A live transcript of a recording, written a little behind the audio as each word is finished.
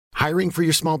Hiring for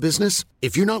your small business?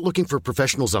 If you're not looking for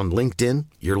professionals on LinkedIn,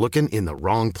 you're looking in the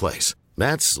wrong place.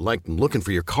 That's like looking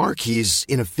for your car keys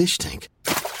in a fish tank.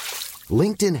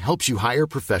 LinkedIn helps you hire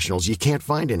professionals you can't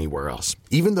find anywhere else,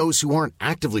 even those who aren't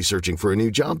actively searching for a new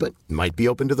job but might be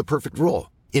open to the perfect role.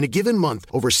 In a given month,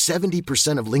 over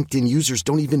 70% of LinkedIn users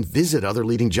don't even visit other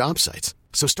leading job sites.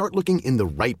 So start looking in the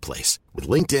right place. With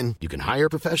LinkedIn, you can hire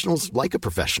professionals like a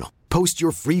professional. Post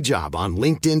your free job on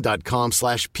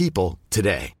linkedin.com/people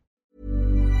today.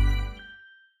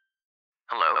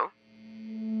 Hello?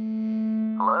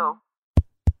 Hello?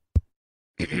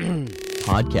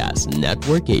 Podcast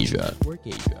Network Asia.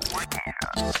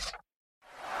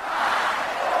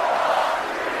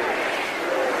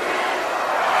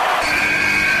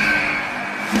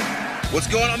 What's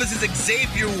going on? This is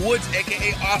Xavier Woods,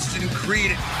 a.k.a. Austin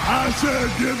Creed. I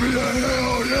said give me a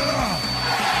hell yeah!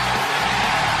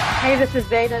 Hey, this is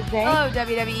Zeta Zay. Hello,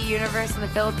 WWE Universe in the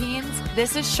Philippines.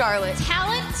 This is Charlotte.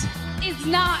 Talent is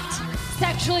not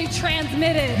sexually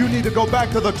transmitted. You need to go back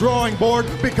to the drawing board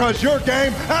because your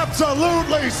game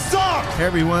absolutely sucks! Hey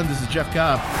everyone, this is Jeff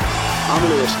Cobb. I'm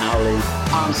Lewis Howley.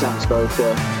 I'm Sam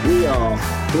Spoker. We are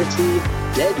pretty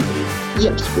deadly.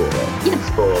 Yes, boy. Yes,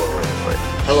 boy.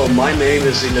 Hello, my name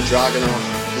is Ilya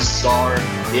Dragunov, the Tsar,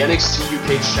 the NXT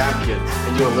UK champion,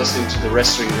 and you're listening to the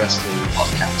Wrestling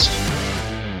Podcast.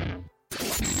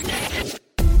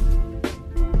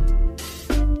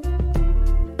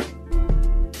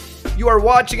 You are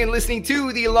watching and listening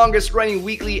to the longest running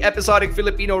weekly episodic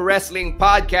Filipino wrestling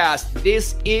podcast.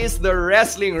 This is the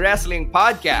Wrestling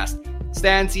Podcast.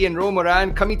 Stancy and Ro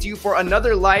Moran coming to you for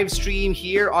another live stream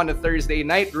here on a Thursday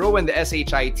night. Ro and the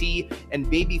SHIT and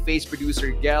babyface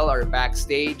producer Gel are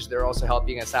backstage. They're also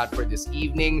helping us out for this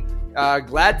evening.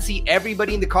 Glad to see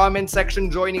everybody in the comment section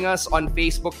joining us on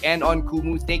Facebook and on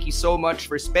Kumu. Thank you so much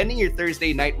for spending your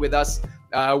Thursday night with us.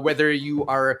 Whether you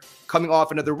are coming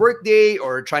off another work day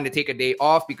or trying to take a day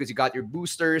off because you got your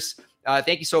boosters.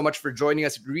 Thank you so much for joining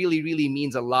us. It really, really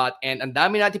means a lot. And ang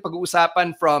dami natin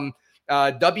pag-uusapan from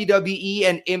WWE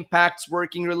and Impact's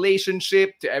working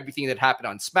relationship to everything that happened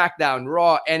on SmackDown,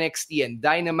 Raw, NXT, and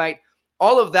Dynamite.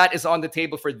 All of that is on the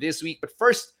table for this week. But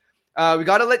first, we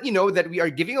got to let you know that we are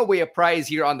giving away a prize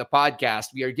here on the podcast.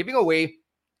 We are giving away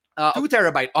a 2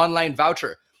 terabyte online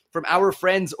voucher from our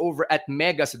friends over at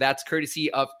Mega. So that's courtesy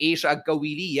of Asia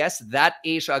Agkawili. Yes, that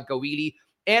Asia Agkawili.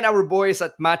 And our boys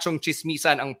at Machong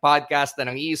Chismisan, ang podcast na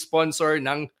nang i-sponsor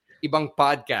ng ibang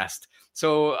podcast.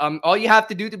 So all you have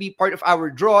to do to be part of our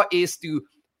draw is to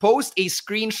post a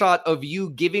screenshot of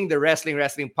you giving the Wrestling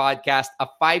Podcast a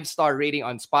 5-star rating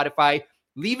on Spotify.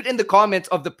 Leave it in the comments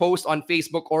of the post on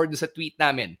Facebook or sa tweet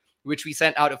namin, which we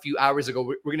sent out a few hours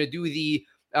ago. We're gonna do the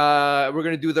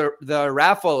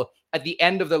raffle at the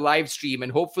end of the live stream,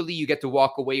 and hopefully you get to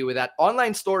walk away with that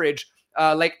online storage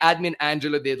like Admin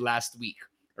Angelo did last week,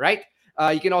 right?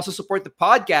 You can also support the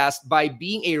podcast by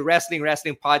being a Wrestling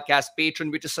Podcast patron,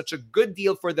 which is such a good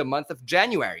deal for the month of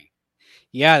January.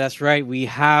 Yeah, that's right. We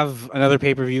have another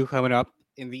pay-per-view coming up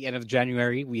in the end of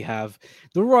January. We have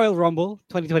the Royal Rumble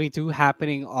 2022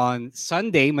 happening on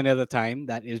Sunday, Manila time.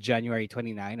 That is January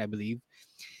 29, I believe.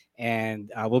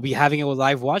 And we'll be having a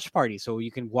live watch party, so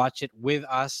you can watch it with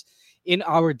us in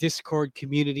our Discord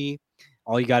community.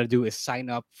 All you got to do is sign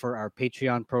up for our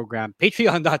Patreon program,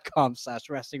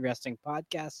 patreon.com/wrestling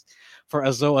podcast. For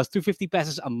as low as 250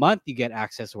 pesos a month, you get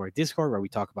access to our Discord where we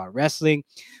talk about wrestling.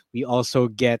 We also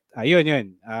get, may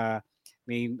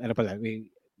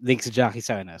link sa Jackie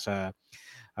sa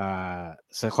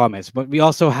comments. But we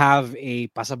also have a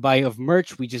pasabay of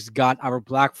merch. We just got our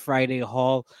Black Friday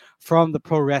haul from the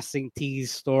Pro Wrestling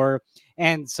Tees store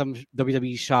and some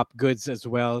WWE shop goods as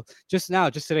well. Just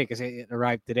today, because it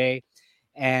arrived today.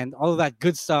 And all of that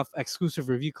good stuff, exclusive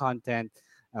review content,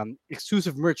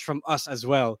 exclusive merch from us as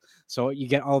well. So you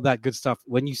get all that good stuff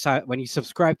when you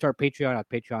subscribe to our Patreon at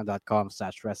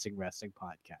patreon.com/wrestling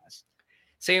podcast.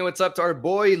 Saying what's up to our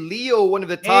boy Leo, one of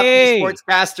the top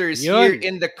sportscasters here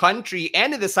in the country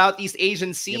and in the Southeast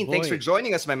Asian scene. Thanks for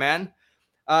joining us, my man.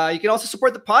 You can also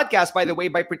support the podcast, by the way,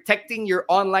 by protecting your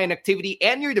online activity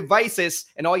and your devices.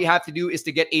 And all you have to do is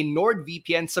to get a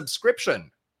NordVPN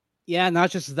subscription. Yeah, not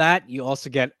just that. You also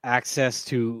get access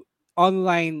to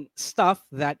online stuff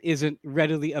that isn't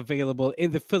readily available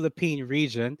in the Philippine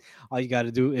region. All you got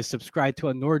to do is subscribe to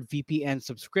a NordVPN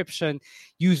subscription.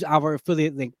 Use our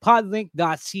affiliate link,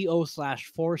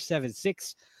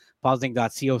 podlink.co/476.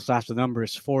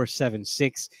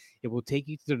 Podlink.co/476. It will take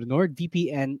you to the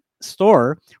NordVPN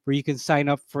store where you can sign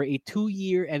up for a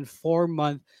 2-year and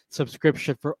 4-month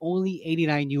subscription for only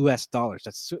 $89.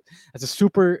 That's a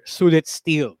super suited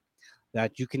steal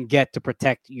that you can get to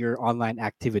protect your online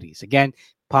activities. Again,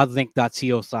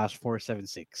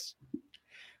 podlink.co/476.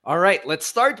 All right, let's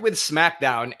start with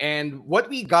SmackDown. And what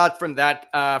we got from that,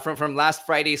 from last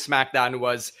Friday's SmackDown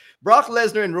was Brock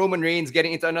Lesnar and Roman Reigns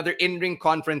getting into another in-ring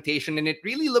confrontation, and it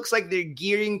really looks like they're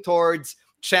gearing towards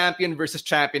champion versus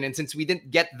champion. And since we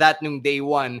didn't get that nung day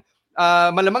one,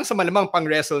 malamang sa malamang pang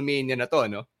WrestleMania na to,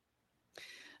 no?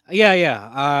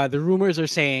 Yeah. The rumors are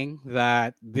saying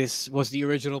that this was the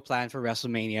original plan for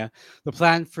WrestleMania. The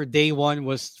plan for day one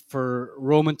was for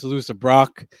Roman to lose to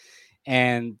Brock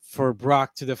and for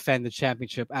Brock to defend the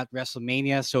championship at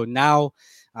WrestleMania. So now,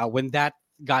 when that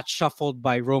got shuffled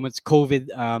by Roman's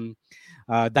COVID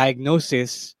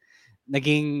diagnosis,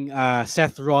 naging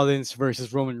Seth Rollins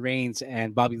versus Roman Reigns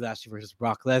and Bobby Lashley versus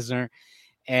Brock Lesnar.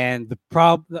 And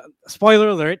spoiler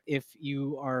alert if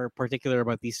you are particular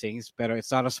about these things, but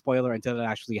it's not a spoiler until it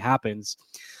actually happens.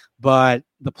 But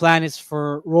the plan is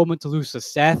for Roman to lose to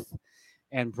Seth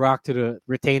and Brock to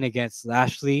retain against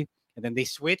Lashley, and then they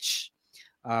switch.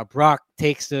 Brock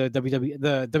takes the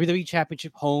WWE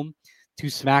Championship home to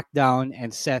SmackDown,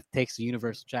 and Seth takes the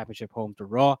Universal Championship home to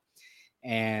Raw.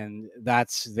 And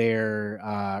that's their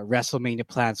WrestleMania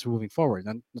plans moving forward.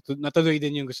 Natuloy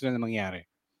din yung gusto na mangyari.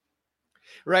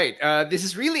 Right. This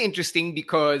is really interesting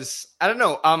because I don't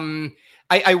know.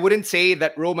 I wouldn't say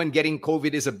that Roman getting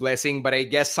COVID is a blessing, but I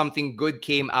guess something good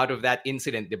came out of that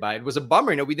incident, diba? It was a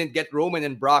bummer. No, we didn't get Roman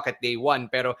and Brock at day one.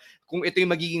 Pero kung ito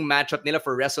yung magiging matchup nila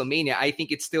for WrestleMania, I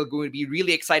think it's still going to be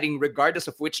really exciting regardless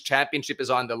of which championship is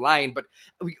on the line. But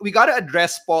we got to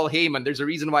address Paul Heyman. There's a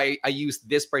reason why I used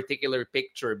this particular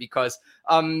picture because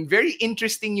very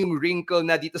interesting yung wrinkle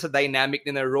na dito sa dynamic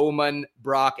ni na Roman,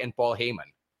 Brock, and Paul Heyman.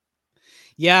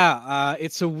 Yeah,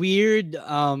 it's a weird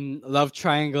love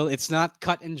triangle. It's not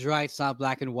cut and dry. It's not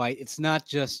black and white. It's not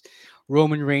just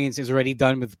Roman Reigns is already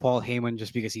done with Paul Heyman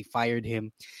just because he fired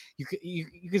him. You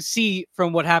can see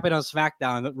from what happened on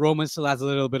SmackDown that Roman still has a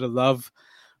little bit of love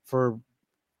for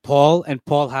Paul, and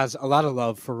Paul has a lot of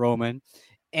love for Roman.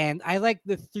 And I like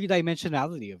the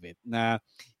three-dimensionality of it.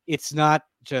 It's not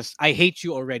just, I hate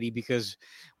you already because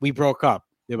we broke up.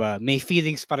 Diba? May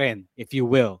feelings pa rin, if you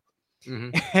will.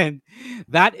 Mm-hmm. And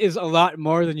that is a lot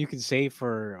more than you can say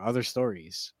for other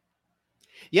stories.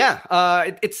 Yeah,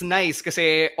 it's nice because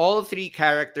all three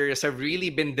characters have really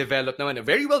been developed now and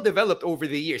very well developed over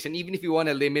the years. And even if you want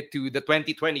to limit to the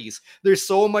 2020s, there's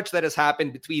so much that has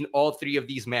happened between all three of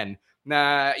these men.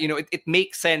 It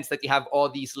makes sense that you have all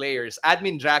these layers.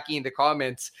 Admin Jackie in the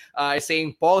comments is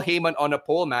saying Paul Heyman on a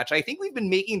pole match. I think we've been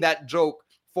making that joke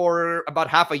for about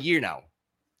half a year now.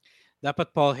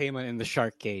 Dapat Paul Heyman in the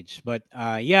shark cage. But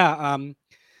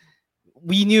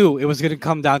we knew it was going to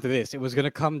come down to this. It was going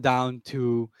to come down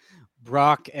to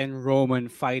Brock and Roman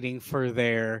fighting for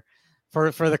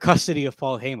the custody of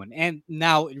Paul Heyman. And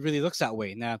now it really looks that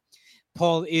way. Now,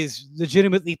 Paul is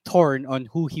legitimately torn on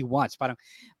who he wants.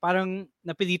 Parang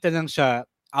napilitan lang siya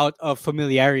out of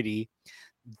familiarity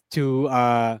to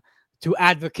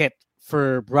advocate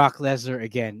for Brock Lesnar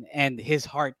again. And his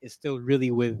heart is still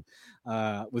really with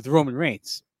Roman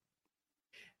Reigns.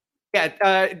 Yeah,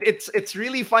 it's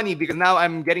really funny because now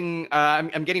I'm getting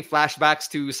flashbacks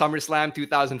to SummerSlam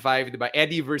 2005, diba?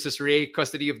 Eddie versus Ray,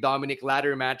 custody of Dominic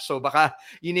ladder match. So baka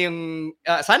yun yung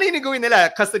sana yun gawin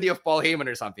nila, custody of Paul Heyman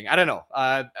or something. I don't know.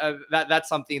 That's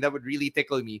something that would really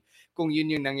tickle me kung yun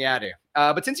yung nangyari.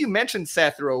 But since you mentioned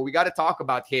Seth Rowe, we got to talk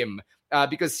about him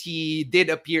because he did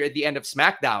appear at the end of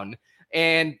SmackDown.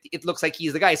 And it looks like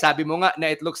he's the guy. Sabi mo nga na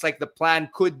it looks like the plan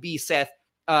could be Seth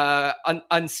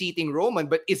unseating Roman,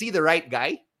 but is he the right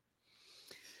guy?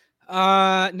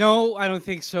 No, I don't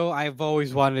think so. I've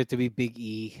always wanted it to be Big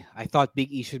E. I thought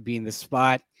Big E should be in the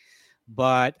spot,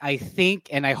 but I think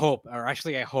and I hope, or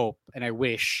actually I hope and I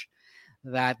wish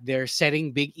that they're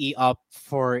setting Big E up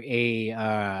for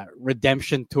a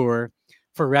redemption tour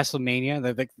for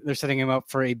WrestleMania. They're setting him up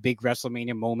for a big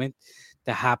WrestleMania moment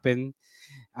to happen.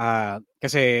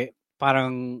 Kasi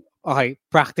parang okay,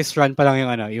 practice run pa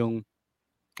lang yung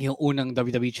unang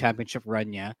WWE Championship run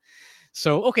niya.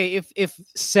 So okay, if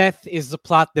Seth is the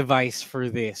plot device for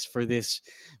this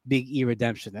Big E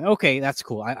redemption, then okay, that's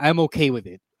cool. I'm okay with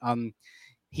it.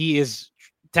 He is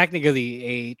technically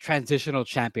a transitional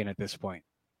champion at this point.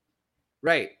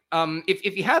 Right.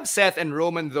 If you have Seth and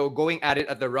Roman though going at it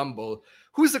at the Rumble,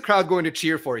 who's the crowd going to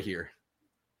cheer for here?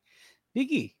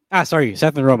 Big E. Sorry,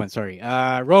 Seth and Roman. Sorry,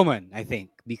 Roman. I think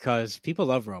because people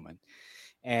love Roman,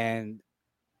 and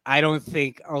I don't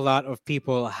think a lot of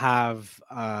people have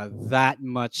that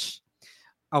much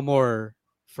amor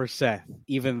for Seth,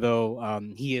 even though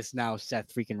he is now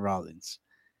Seth freaking Rollins.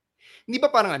 Hindi ba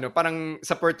parang parang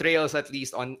sa portrayals at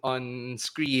least on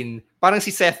screen, parang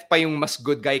si Seth pa yung mas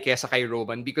good guy kesa kay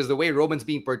Roman because the way Roman's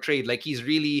being portrayed, like he's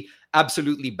really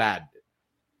absolutely bad.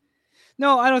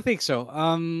 No, I don't think so.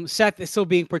 Seth is still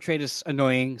being portrayed as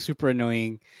annoying, super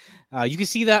annoying. You can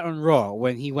see that on Raw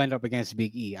when he went up against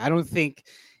Big E. I don't think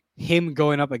him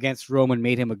going up against Roman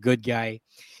made him a good guy.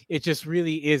 It just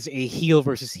really is a heel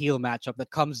versus heel matchup that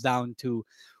comes down to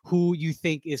who you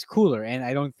think is cooler. And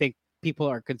I don't think people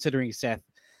are considering Seth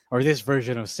or this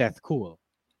version of Seth cool.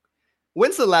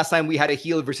 When's the last time we had a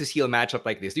heel versus heel matchup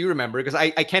like this? Do you remember? Because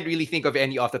I can't really think of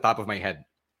any off the top of my head.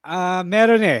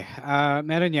 Meron eh.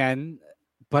 Meron yan.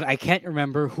 But I can't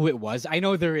remember who it was. I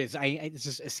know there is. It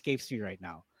just escapes me right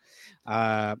now.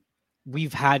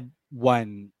 We've had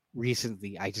one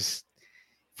recently. I just,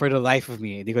 for the life of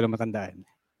me, hindi ko na matandaan.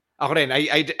 Ako rin,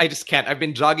 I just can't. I've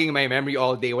been jogging my memory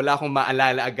all day. Wala akong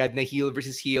maalala agad na heel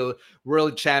versus heel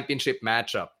world championship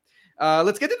matchup.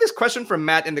 Let's get to this question from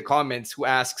Matt in the comments who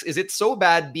asks, is it so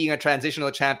bad being a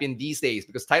transitional champion these days?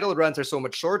 Because title runs are so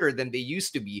much shorter than they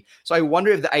used to be. So I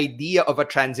wonder if the idea of a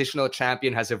transitional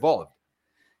champion has evolved.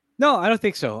 No, I don't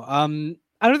think so. I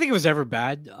don't think it was ever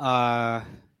bad. I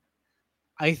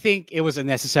think it was a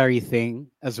necessary thing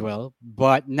as well.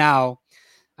 But now,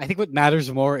 I think what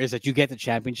matters more is that you get the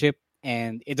championship,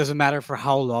 and it doesn't matter for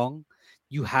how long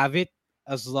you have it,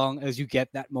 as long as you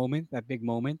get that moment, that big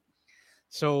moment.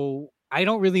 So I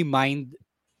don't really mind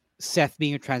Seth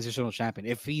being a transitional champion.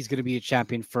 If he's going to be a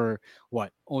champion for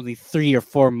only 3 or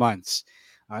 4 months,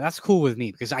 that's cool with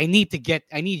me because I need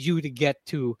you to get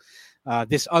to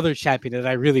this other champion that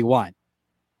I really want.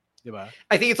 Diba?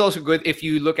 I think it's also good if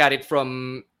you look at it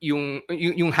from yung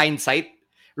hindsight.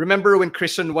 Remember when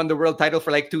Christian won the world title for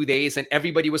like 2 days and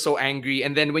everybody was so angry,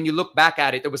 and then when you look back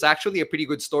at it, it was actually a pretty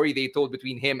good story they told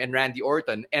between him and Randy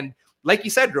Orton. And like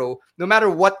you said, Ro, no matter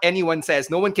what anyone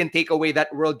says, no one can take away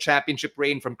that world championship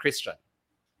reign from Christian.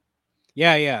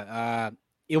 Yeah.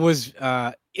 It was.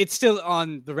 It's still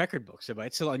on the record books, diba?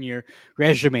 It's still on your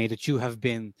resume that you have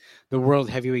been the world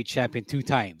heavyweight champion 2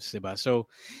 times, diba? So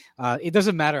it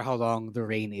doesn't matter how long the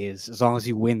reign is, as long as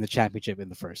you win the championship in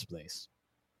the first place.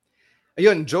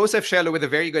 Ayun, Joseph Shelo with a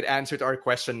very good answer to our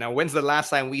question. Now, when's the last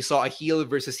time we saw a heel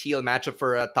versus heel matchup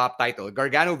for a top title?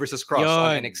 Gargano versus Cross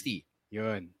on NXT.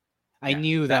 Yun. I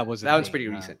knew that was that was pretty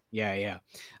recent. Yeah.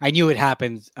 I knew it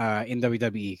happened in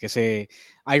WWE because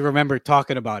I remember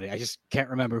talking about it. I just can't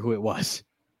remember who it was.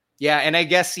 Yeah, and I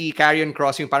guess si Karrion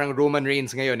Kross yung parang Roman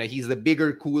Reigns ngayon na he's the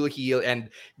bigger cool heel and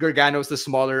Gargano's the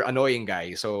smaller annoying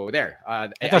guy. So there. I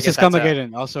guess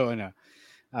Kamageddon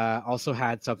also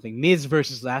had something. Miz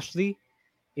versus Lashley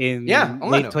in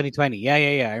late 2020. Yeah.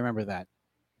 I remember that.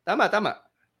 Tama.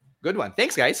 Good one.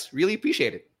 Thanks, guys. Really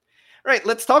appreciate it. All right,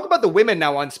 let's talk about the women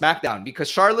now on SmackDown because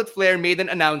Charlotte Flair made an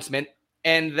announcement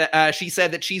and she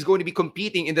said that she's going to be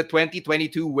competing in the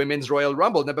 2022 Women's Royal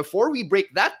Rumble. Now, before we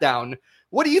break that down,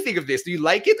 what do you think of this? Do you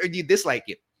like it or do you dislike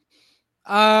it?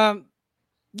 Yeah,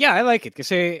 I like it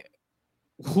because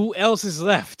who else is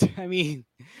left? I mean,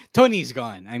 Tony's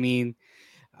gone. I mean,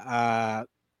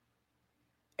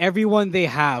 everyone they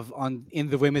have in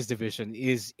the women's division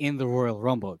is in the Royal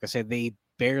Rumble because they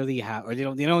barely have, or they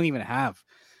don't even have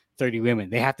 30 women.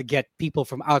 They have to get people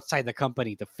from outside the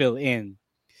company to fill in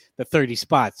the 30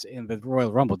 spots in the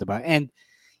Royal Rumble. And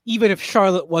even if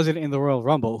Charlotte wasn't in the Royal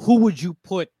Rumble, who would you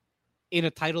put in a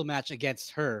title match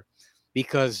against her?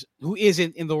 Because who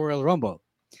isn't in the Royal Rumble?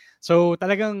 So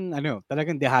talagang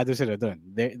dehado sila dun.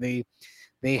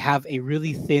 They have a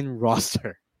really thin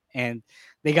roster and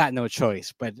they got no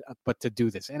choice but to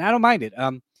do this. And I don't mind it.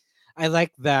 I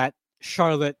like that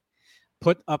Charlotte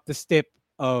put up the step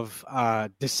of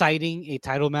deciding a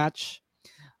title match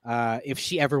if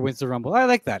she ever wins the Rumble. I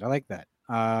like that.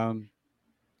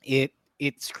 It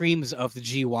screams of the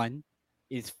G1.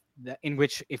 It's in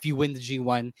which if you win the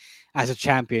G1 as a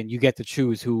champion, you get to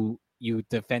choose who you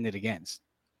defend it against.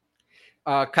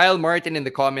 Kyle Martin in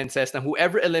the comments says, now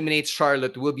whoever eliminates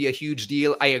Charlotte will be a huge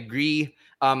deal. I agree.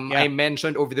 I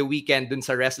mentioned over the weekend dun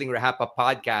sa Wrestling Rahapa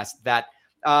podcast that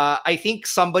I think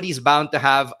somebody's bound to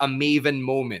have a Maven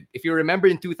moment. If you remember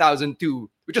in 2002,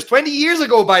 which was 20 years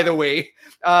ago, by the way,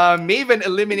 Maven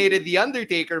eliminated The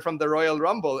Undertaker from the Royal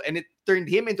Rumble and it turned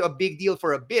him into a big deal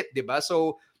for a bit, diba?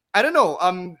 So, I don't know.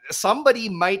 Somebody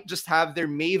might just have their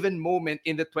Maven moment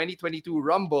in the 2022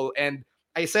 Rumble. And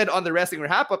I said on the Wrestling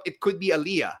Wrap-Up, it could be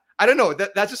Aaliyah. I don't know.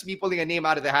 That's just me pulling a name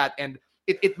out of the hat. And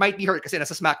it might be her kasi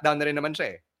nasa SmackDown na rin naman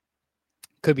siya eh.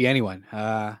 Could be anyone.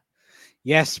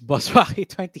 Yes, Boss Waki,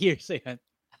 20 years ago.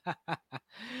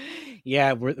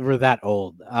 Yeah, we're that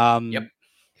old. Yep.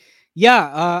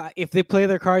 Yeah, if they play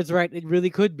their cards right, it really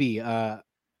could be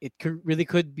it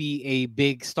could be a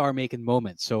big star making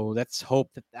moment. So let's hope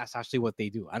that that's actually what they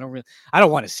do. I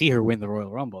don't want to see her win the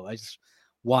Royal Rumble. I just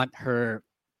want her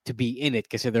to be in it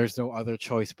because there's no other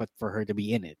choice but for her to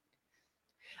be in it.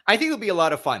 I think it'll be a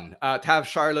lot of fun to have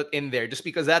Charlotte in there just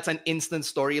because that's an instant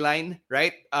storyline,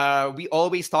 right? We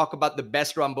always talk about the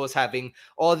best Rumbles having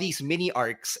all these mini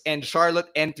arcs, and Charlotte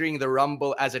entering the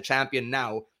Rumble as a champion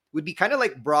now would be kind of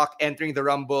like Brock entering the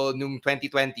Rumble nung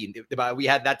 2020. Diba? We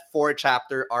had that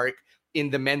 4-chapter arc in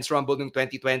the men's Rumble nung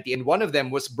 2020, and one of them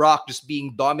was Brock just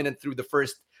being dominant through the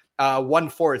first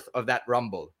 1/4 of that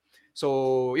Rumble.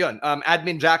 So, yun.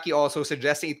 Admin Jackie also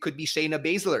suggesting it could be Shayna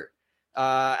Baszler.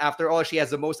 After all, she has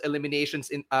the most eliminations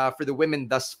in for the women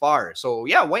thus far. So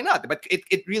yeah, why not? But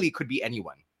it really could be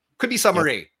anyone. Could be Summer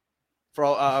Rae, for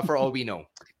all we know.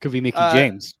 Could be Mickie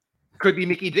James. Could be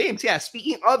Mickie James. Yeah.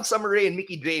 Speaking of Summer Rae and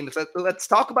Mickie James, let's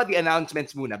talk about the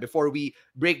announcements muna before we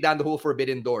break down the whole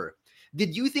Forbidden Door.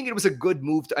 Did you think it was a good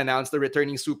move to announce the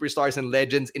returning superstars and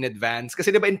legends in advance? Kasi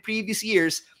diba in previous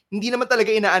years, hindi naman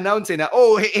talaga ina-announce na,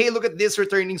 oh, hey, look at this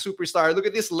returning superstar. Look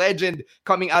at this legend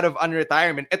coming out of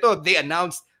unretirement. Ito, they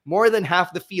announced more than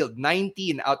half the field.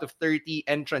 19 out of 30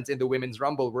 entrants in the Women's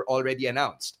Rumble were already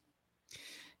announced.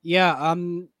 Yeah,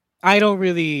 I don't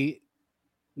really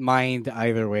mind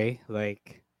either way.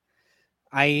 Like,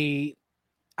 I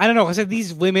don't know, because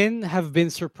these women have been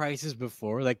surprises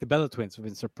before. Like the Bella Twins have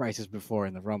been surprises before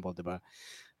in the Rumble, diba?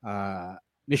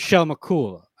 Michelle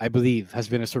McCool, I believe, has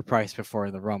been a surprise before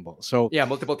in the Rumble. So yeah,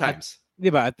 multiple times.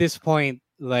 At this point,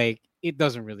 like, it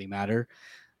doesn't really matter.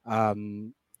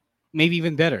 Maybe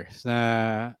even better.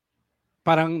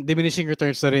 Parang diminishing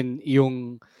returns na rin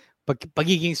yung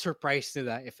pagiging surprise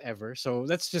nila, if ever. So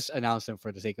let's just announce them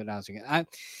for the sake of announcing it.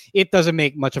 It doesn't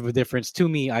make much of a difference to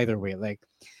me either way. Like,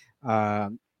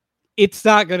 it's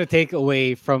not going to take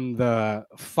away from the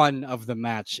fun of the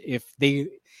match if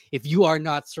you are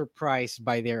not surprised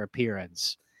by their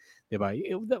appearance.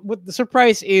 What the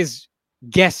surprise is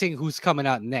guessing who's coming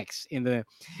out next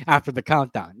after the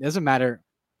countdown. It doesn't matter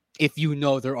if you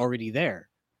know they're already there.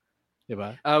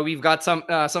 We've got some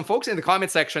folks in the comment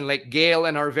section like Gail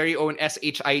and our very own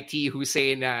SHIT who's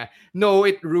saying no,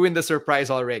 it ruined the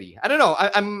surprise already. I don't know.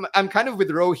 I'm kind of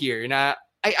with Ro here.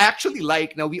 I actually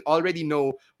like, now we already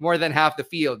know more than half the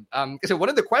field. Because one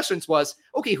of the questions was,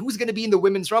 okay, who's going to be in the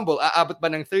Women's Rumble? Aabot ba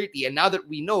ng 30? And now that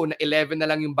we know na 11 na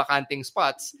lang yung bakanting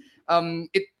spots,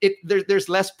 there's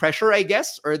less pressure, I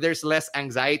guess, or there's less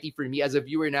anxiety for me as a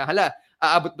viewer na, hala,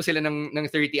 aabot ba sila ng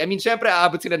 30? I mean, syempre,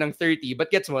 aabot sila ng 30, but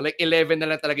gets mo, like 11 na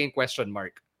lang talaga yung question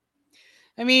mark.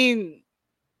 I mean,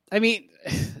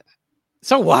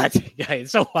 so what,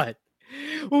 guys? So what?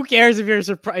 Who cares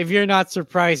if you're not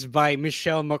surprised by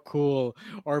Michelle McCool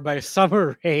or by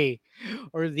Summer Rae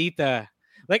or Lita?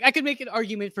 Like, I could make an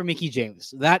argument for Mickie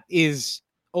James. That is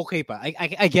okay, pa.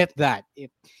 I get that. If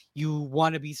you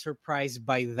want to be surprised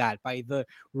by that, by the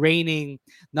reigning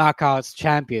Knockouts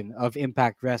champion of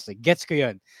Impact Wrestling, gets ko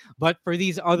yun. But for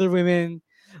these other women,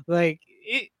 like,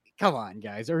 come on,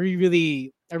 guys. Are we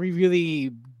really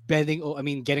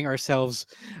getting ourselves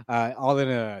all in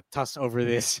a tuss over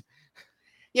this?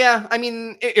 Yeah, I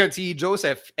mean, see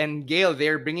Joseph and Gail,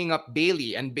 they're bringing up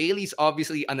Bailey, and Bailey's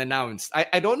obviously unannounced.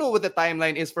 I don't know what the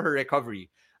timeline is for her recovery,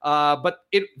 but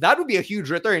that would be a huge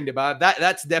return, diba?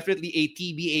 That's definitely a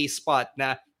TBA spot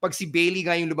na pag si Bailey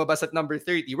nga yung lumabas at number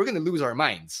 30, we're gonna lose our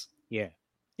minds. Yeah.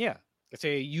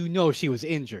 Kasi she was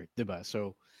injured, diba?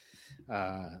 So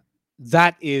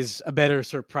that is a better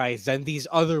surprise than these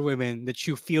other women that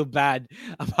you feel bad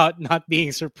about not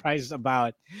being surprised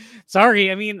about. Sorry,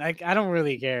 I mean, like, I don't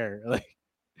really care. Like,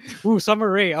 ooh,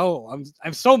 Summer Rae. Oh,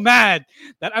 I'm so mad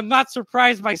that I'm not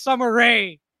surprised by Summer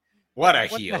Rae. What a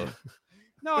heel.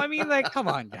 No, I mean, like, come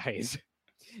on, guys.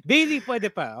 Bailey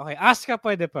pwede pa. Okay, Asuka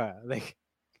pwede pa. Like,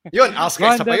 yun,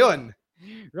 Asuka isa pa yun.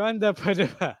 Ronda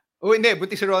pwede pa. Oh, hindi.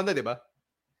 Buti si Ronda, di ba?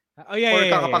 Oh, yeah, or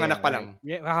kakapanganak pa lang.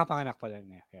 Yeah, kakapanganak pa lang.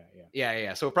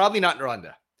 Yeah. So probably not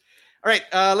Ronda. All right,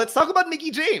 let's talk about Mickie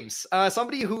James.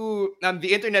 Somebody who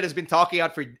the internet has been talking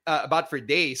about for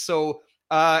days. So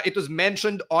it was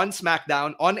mentioned on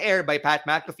SmackDown, on air by Pat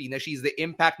McAfee, na she's the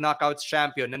Impact Knockouts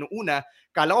champion. Na nung una,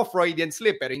 kala ko Freudian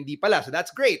slip, pero hindi pala. So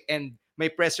that's great. And may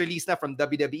press release na from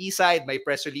WWE side, may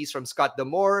press release from Scott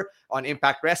D'Amore on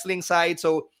Impact Wrestling side.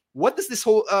 So what does this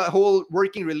whole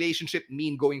working relationship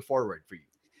mean going forward for you?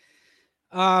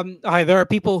 Okay, there are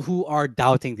people who are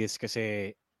doubting this because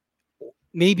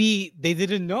maybe they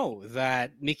didn't know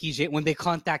that Mickie James, when they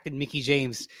contacted Mickie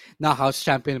James, Knockouts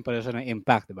champion pala siya ng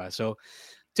Impact, diba? So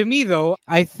to me though,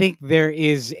 I think there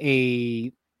is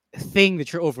a thing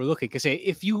that you're overlooking because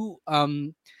if you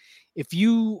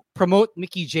promote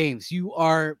Mickie James, you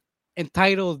are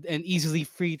entitled and easily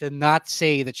free to not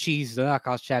say that she's the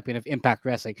Knockouts champion of Impact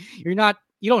Wrestling.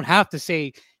 You don't have to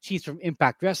say she's from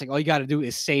Impact Wrestling. All you got to do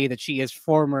is say that she is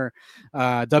former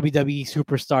WWE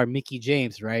superstar Mickey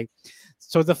James, right?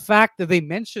 So the fact that they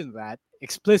mentioned that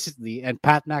explicitly and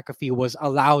Pat McAfee was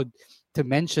allowed to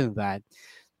mention that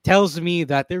tells me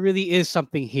that there really is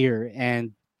something here,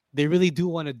 and they really do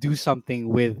want to do something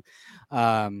with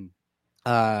another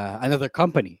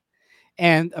company.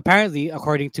 And apparently,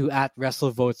 according to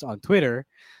 @WrestleVotes on Twitter,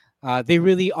 they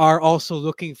really are also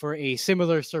looking for a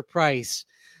similar surprise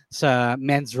sa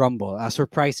Men's Rumble, a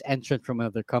surprise entrant from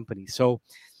another company. So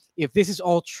if this is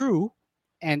all true,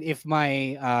 and if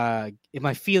my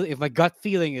gut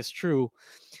feeling is true,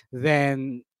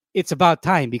 then it's about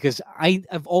time, because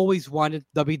I've always wanted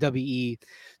WWE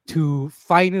to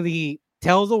finally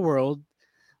tell the world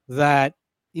that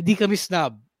hindi kami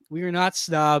snub. We are not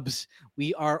snubs.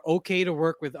 We are okay to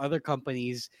work with other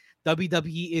companies.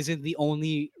 WWE isn't the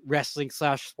only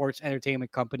wrestling/sports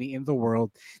entertainment company in the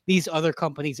world. These other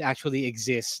companies actually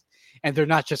exist, and they're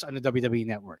not just on the WWE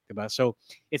network. Right? So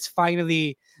it's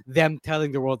finally them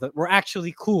telling the world that we're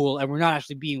actually cool and we're not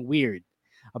actually being weird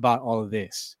about all of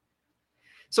this.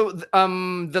 So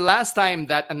the last time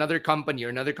that another company or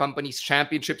another company's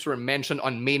championships were mentioned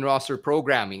on main roster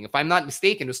programming, if I'm not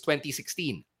mistaken, it was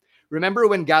 2016. Remember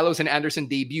when Gallows and Anderson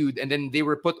debuted, and then they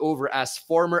were put over as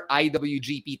former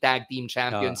IWGP Tag Team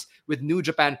Champions with New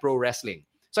Japan Pro Wrestling.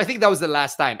 So I think that was the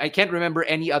last time. I can't remember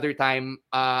any other time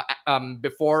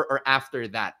before or after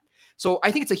that. So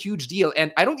I think it's a huge deal,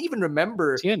 and I don't even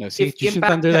remember if Jushin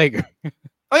Thunder Liger.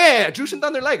 Oh yeah, Jushin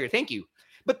Thunder Liger. Thank you.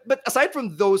 But aside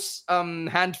from those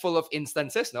handful of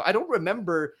instances, no, I don't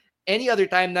remember any other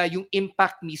time na yung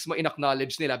Impact mismo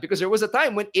in-acknowledge nila, because there was a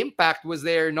time when Impact was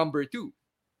their number 2.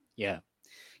 Yeah.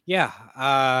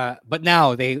 But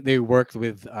now they worked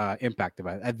with Impact,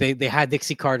 diba? They had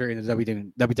Dixie Carter in the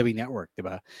WWE Network,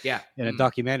 diba? Yeah. In a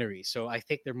documentary. So I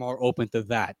think they're more open to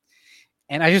that.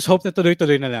 And I just hope that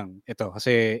tuloy-tuloy na lang ito,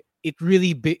 kasi it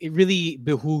really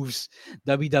behooves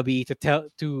WWE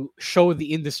to show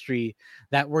the industry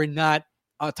that we're not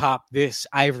atop this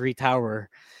ivory tower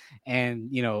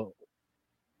and,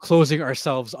 closing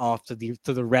ourselves off to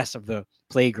the rest of the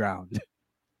playground.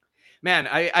 Man,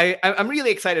 I'm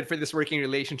really excited for this working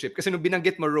relationship, kasi nung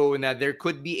binanggit mo, Ro, na there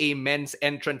could be a men's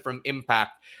entrant from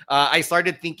Impact. I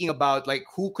started thinking about like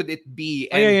who could it be,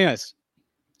 and yes.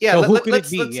 Yeah, so who could it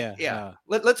be?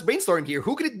 Let's brainstorm here.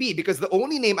 Who could it be? Because the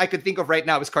only name I could think of right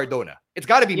now is Cardona. It's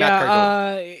got to be Matt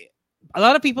Cardona. A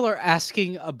lot of people are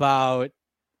asking about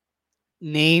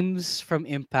names from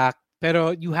Impact,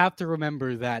 pero you have to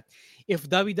remember that if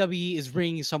WWE is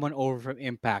bringing someone over from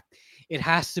Impact, it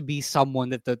has to be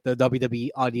someone that the WWE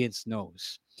audience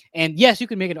knows. And yes, you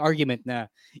can make an argument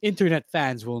that internet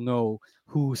fans will know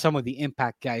who some of the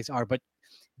Impact guys are, but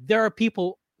there are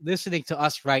people listening to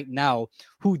us right now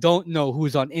who don't know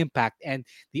who's on Impact, and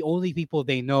the only people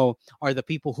they know are the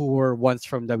people who were once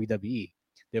from WWE.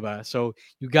 Diba? So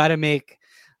you got to make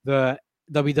the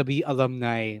WWE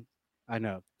alumni, I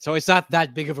know. So it's not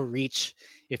that big of a reach,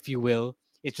 if you will.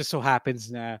 It just so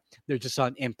happens that they're just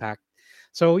on Impact.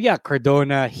 So yeah,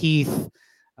 Cardona, Heath,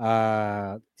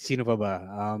 sino pa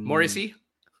ba? Morrissey?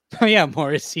 Oh yeah,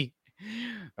 Morrissey.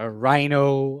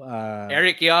 Rhino.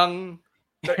 Eric Young.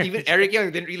 But even Eric Young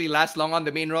didn't really last long on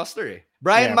the main roster. Eh?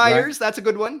 Brian Myers, that's a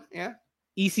good one. Yeah.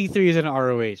 EC3 is an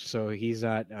ROH, so he's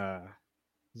not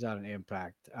an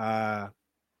Impact.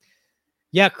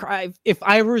 If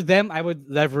I were them, I would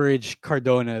leverage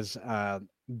Cardona's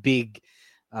big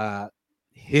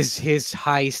his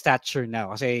high stature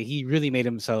now. I say he really made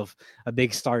himself a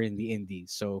big star in the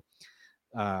indies. So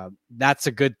that's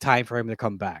a good time for him to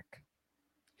come back.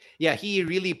 Yeah, he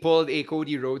really pulled a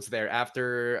Cody Rhodes there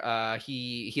after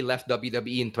he left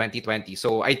WWE in 2020.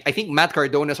 So I think Matt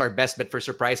Cardona's our best bet for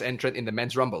surprise entrant in the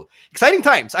Men's Rumble. Exciting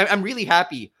times. I'm really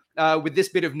happy with this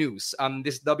bit of news.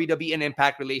 This WWE and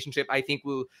Impact relationship, I think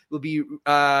will be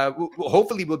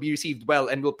hopefully will be received well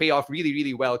and will pay off really,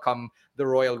 really well come the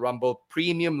Royal Rumble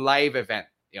premium live event.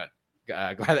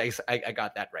 Glad I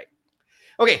got that right.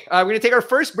 Okay, we're going to take our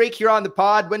first break here on the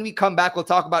pod. When we come back, we'll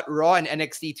talk about Raw and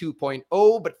NXT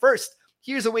 2.0. But first,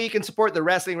 here's a way you can support the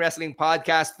Wrestling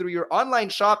podcast through your online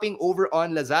shopping over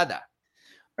on Lazada.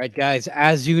 Right, guys,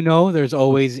 as you know, there's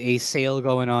always a sale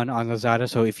going on Lazada.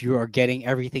 So if you are getting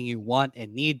everything you want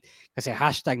and need, kasi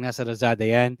hashtag nasa Lazada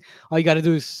yan, all you got to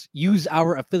do is use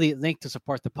our affiliate link to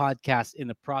support the podcast in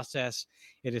the process.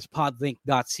 It is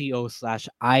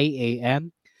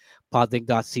podlink.co/IAM.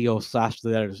 podlink.co/the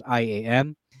letters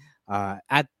IAM.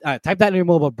 Type that in your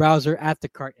mobile browser, at the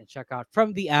cart, and check out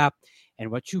from the app. And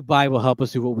what you buy will help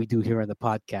us do what we do here on the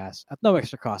podcast at no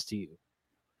extra cost to you.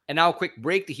 And now a quick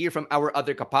break to hear from our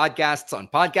other kapodcasts on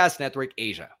Podcast Network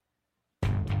Asia.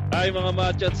 Hi mga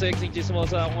macho at sexy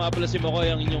chismosa. Ako nga pala si Makoy,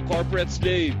 ang inyong corporate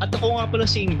slave. At ako nga pala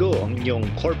si Ingo, ang inyong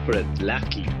corporate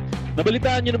lackey.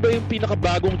 Nabalitaan nyo na ba yung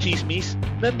pinakabagong chismis?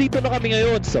 Nandito na kami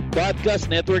ngayon sa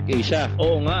Podcast Network Asia.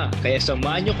 Oo nga, kaya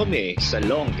samahan nyo kami sa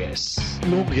longest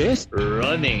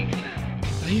running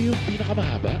Ay, yung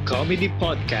pinakamahaba? comedy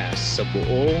podcast sa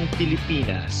buong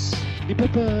Pilipinas. Di ba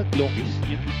pag longest,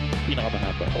 yung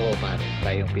pinakamahaba? Oo, pare,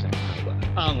 tayo yung pinakamahaba.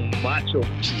 Ang Macho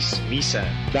Chismisan.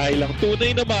 Dahil ang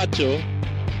tunay na macho,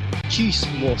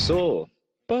 Chismoso.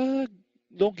 pag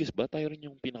longest ba, tayo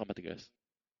rin yung pinakamatigas?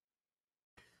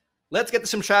 Let's get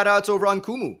to some shoutouts over on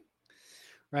Kumu.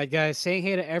 Right, guys, saying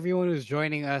hey to everyone who's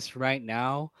joining us right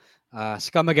now.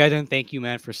 Scamageddon, thank you,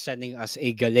 man, for sending us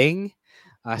a galing.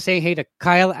 Saying hey to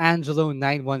Kyle Angelo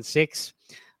 916.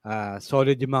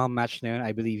 Solid yung mga match na yun.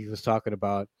 I believe he was talking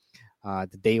about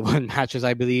the day one matches,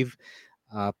 I believe.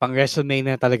 Pang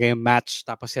WrestleMania talaga yung match.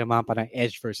 Tapos sinamahan pa ng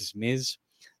Edge versus Miz.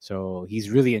 So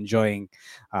he's really enjoying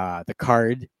the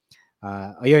card.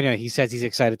 He says he's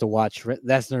excited to watch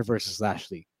Lesnar versus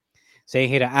Lashley. Saying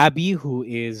hey to Abby, who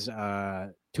is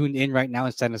tuned in right now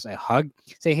and send us a hug.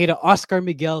 Saying hey to Oscar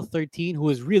Miguel 13, who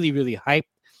is really, really hyped.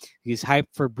 He's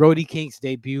hyped for Brody King's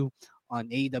debut on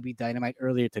AEW Dynamite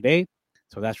earlier today.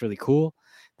 So that's really cool.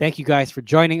 Thank you guys for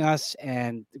joining us,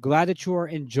 and glad that you are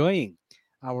enjoying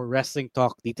our wrestling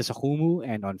talk dito sa Kumu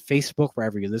and on Facebook,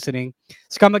 wherever you're listening.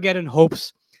 Scamageddon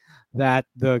hopes that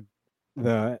the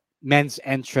men's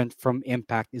entrant from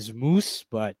Impact is Moose,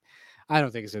 but I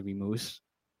don't think it's going to be Moose.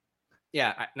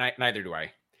 Yeah, neither do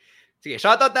I. Sige,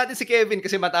 shoutout natin si Kevin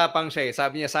kasi matapang siya eh.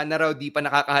 Sabi niya, sana raw di pa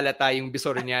nakakahalata yung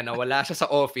bisor niya na wala siya sa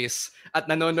office at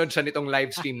nanonood siya nitong live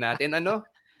stream natin.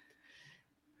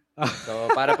 So,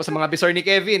 para po sa mga bisor ni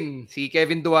Kevin, si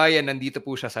Kevin Duayan, nandito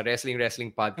po siya sa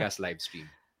Wrestling Podcast live stream.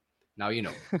 Now you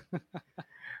know.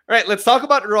 All right, let's talk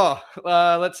about Raw.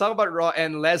 Let's talk about Raw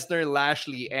and Lesnar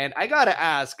Lashley. And I gotta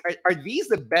ask, are these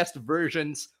the best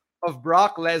versions of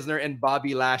Brock Lesnar and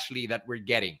Bobby Lashley that we're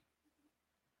getting?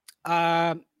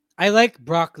 I like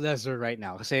Brock Lesnar right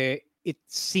now because it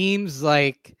seems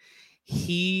like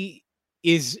he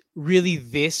is really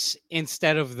this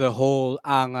instead of the whole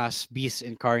Angas Beast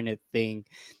Incarnate thing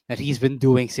that he's been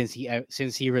doing since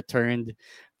he returned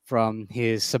from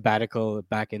his sabbatical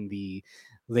back in the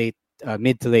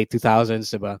mid to late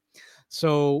 2000s, diba?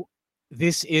 So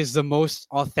this is the most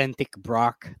authentic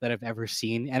Brock that I've ever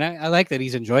seen, and I like that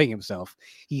he's enjoying himself.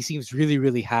 He seems really,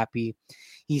 really happy.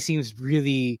 He seems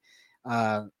really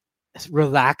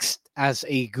relaxed as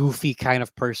a goofy kind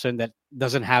of person that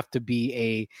doesn't have to be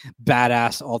a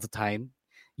badass all the time.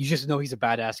 You just know he's a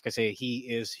badass because he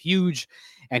is huge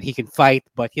and he can fight,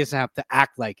 but he doesn't have to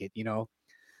act like it, you know?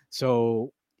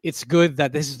 So it's good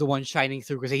that this is the one shining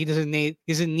through because he doesn't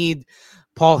need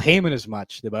Paul Heyman as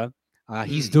much, diba?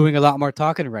 He's doing a lot more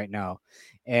talking right now.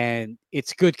 And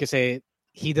it's good because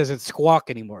he doesn't squawk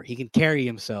anymore. He can carry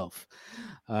himself.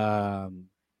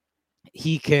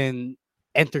 He can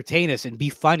entertain us and be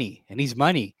funny, and he's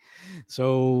money.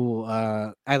 So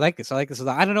I like this. I like this a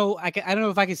lot. I don't know. I don't know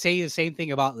if I can say the same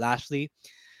thing about Lashley.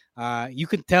 You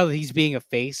can tell that he's being a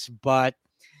face, but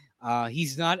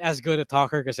he's not as good a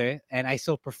talker, and I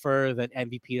still prefer that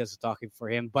MVP does the talking for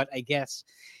him. But I guess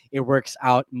it works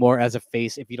out more as a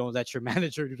face if you don't let your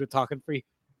manager do the talking for you.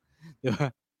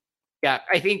 Yeah,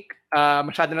 I think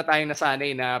masyado na tayong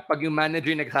nasanay na pag yung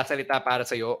manager nagsasalita para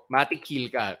sa'yo, matik heel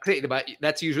ka. Kasi, diba,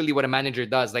 that's usually what a manager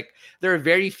does. Like, there are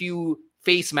very few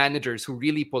face managers who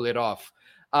really pull it off.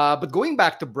 But going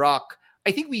back to Brock,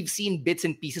 I think we've seen bits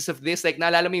and pieces of this. Like,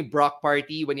 naalala mo yung Brock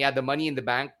party when he had the money in the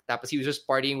bank, tapos he was just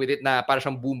partying with it na para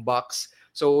siyang boombox.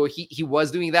 So he was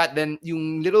doing that. Then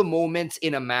yung little moments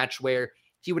in a match where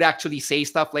he would actually say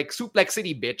stuff like Suplex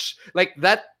City, bitch. Like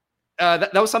that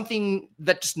was something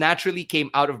that just naturally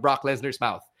came out of Brock Lesnar's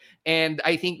mouth. And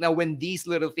I think now when these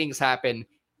little things happen,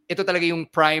 ito talaga yung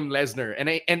prime Lesnar.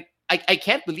 And I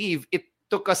can't believe it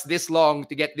took us this long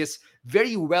to get this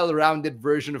very well-rounded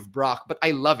version of Brock, but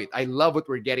I love it. I love what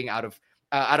we're getting out of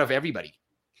everybody.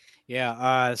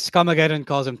 Yeah, Scamageddon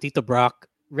calls him Tito Brock.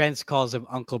 Renz calls him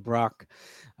Uncle Brock.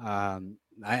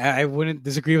 I wouldn't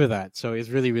disagree with that. So it's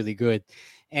really, really good.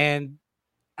 And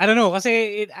I don't know.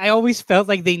 I always felt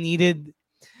like they needed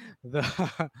the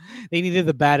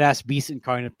badass beast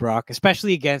incarnate Brock,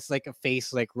 especially against like a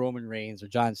face like Roman Reigns or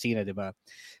John Cena, diba?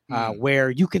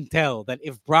 Where you can tell that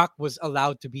if Brock was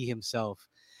allowed to be himself,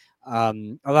 a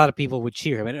lot of people would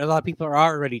cheer him, and a lot of people are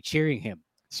already cheering him.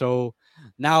 So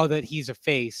now that he's a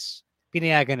face,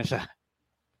 pinayagan na siya.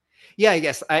 Yeah, I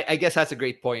guess that's a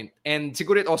great point. And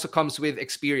siguro it also comes with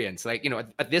experience. Like,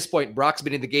 at this point, Brock's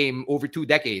been in the game over 2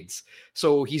 decades.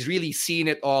 So he's really seen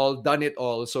it all, done it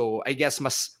all. So I guess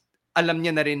mas alam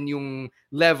niya na rin yung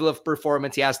level of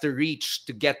performance he has to reach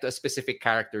to get to a specific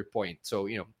character point. So,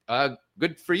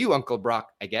 good for you, Uncle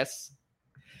Brock, I guess.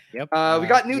 Yep. We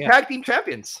got new tag team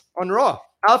champions on Raw.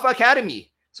 Alpha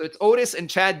Academy. So it's Otis and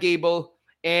Chad Gable.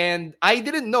 And I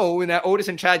didn't know that Otis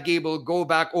and Chad Gable go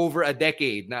back over a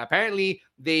decade. Now, apparently,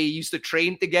 they used to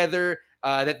train together,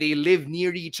 that they live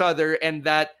near each other, and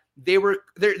that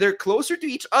they're closer to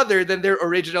each other than their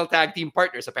original tag team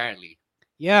partners, apparently.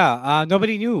 Yeah,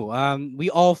 nobody knew.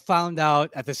 We all found out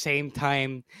at the same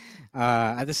time.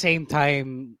 At the same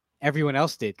time, everyone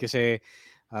else did, because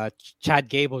Chad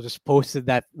Gable just posted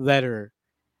that letter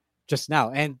just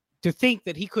now, and to think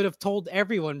that he could have told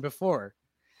everyone before.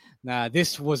 Nah,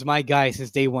 this was my guy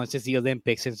since day one, since the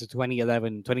Olympics, since the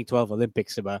 2011, 2012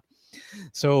 Olympics, diba?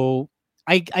 So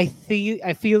I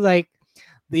feel like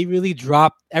they really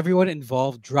everyone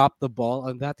involved dropped the ball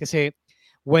on that. Because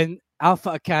when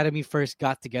Alpha Academy first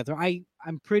got together,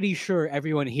 I'm pretty sure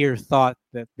everyone here thought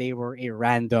that they were a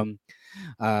random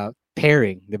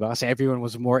pairing, diba? Kasi everyone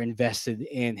was more invested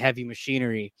in Heavy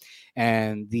Machinery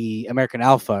and the American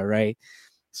Alpha, right?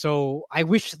 So I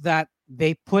wish that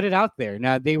they put it out there.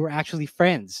 Now they were actually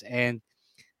friends, and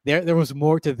there was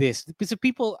more to this, because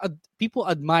people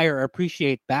admire or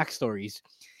appreciate backstories,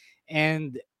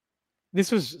 and this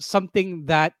was something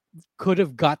that could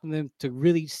have gotten them to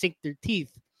really sink their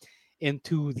teeth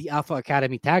into the Alpha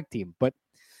Academy tag team. But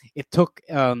it took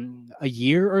a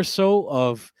year or so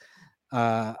of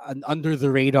an under the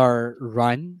radar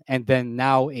run, and then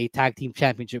now a tag team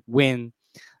championship win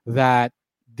that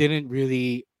didn't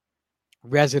really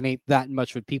resonate that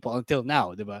much with people until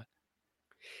now, diba?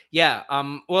 Yeah.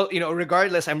 Well,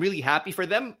 regardless, I'm really happy for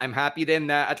them. I'm happy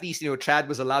then at least, Chad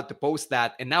was allowed to post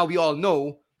that, and now we all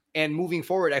know. And moving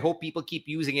forward, I hope people keep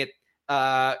using it.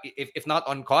 If not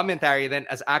on commentary, then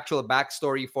as actual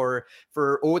backstory for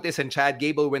Otis and Chad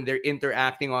Gable when they're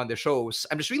interacting on the shows.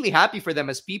 I'm just really happy for them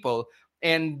as people.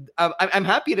 And I'm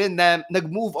happy then na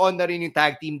nag-move on na rin yung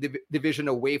tag team division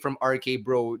away from RK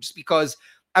Bro, just because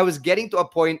I was getting to a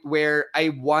point where I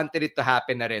wanted it to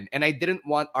happen na rin, and I didn't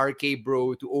want RK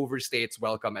Bro to overstay its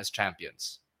welcome as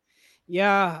champions.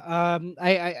 Yeah,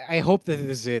 I hope that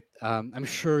this is it. I'm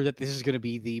sure that this is going to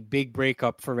be the big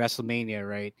breakup for WrestleMania,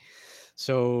 right?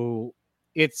 So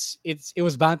it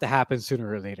was bound to happen sooner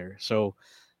or later. So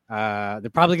they're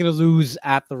probably going to lose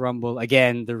at the Rumble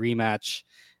again, the rematch.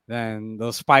 Then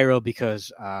they'll spiral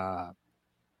because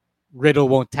Riddle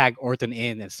won't tag Orton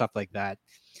in and stuff like that.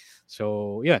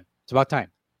 So yeah, it's about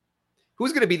time.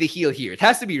 Who's going to be the heel here? It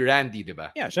has to be Randy,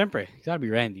 diba? Yeah, syempre. It's got to be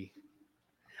Randy.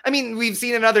 I mean, we've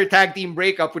seen another tag team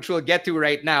breakup, which we'll get to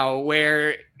right now,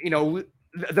 where,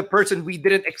 the person we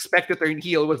didn't expect to turn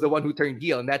heel was the one who turned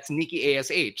heel, and that's Nikki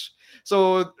ASH.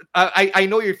 So I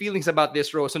know your feelings about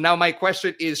this, Ro. So now my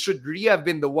question is, should Rhea have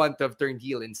been the one to have turned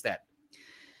heel instead?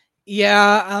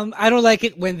 Yeah, I don't like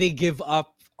it when they give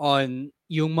up on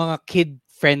yung mga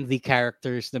kid-friendly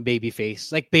characters na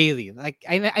babyface, like Bailey. Like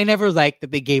I never liked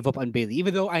that they gave up on Bailey,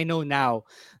 even though I know now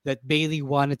that Bailey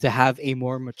wanted to have a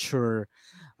more mature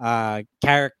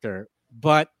character.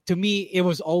 But to me, it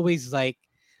was always like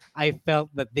I felt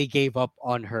that they gave up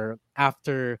on her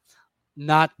after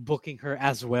not booking her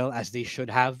as well as they should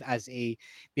have as a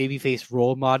babyface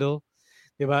role model.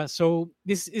 Diba? So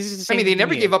this is the same. I mean, they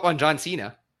never gave up on John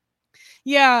Cena.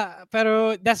 Yeah,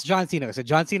 pero that's John Cena. So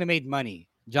John Cena made money.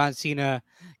 John Cena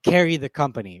carried the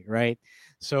company, right?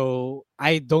 So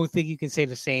I don't think you can say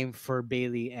the same for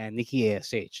Bailey and Nikki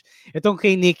ASH. Itong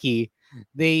kay Nikki,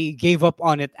 they gave up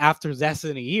on it after less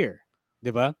than a year,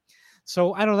 diba?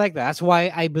 So I don't like that. That's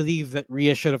why I believe that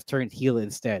Rhea should have turned heel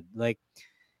instead. Like,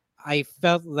 I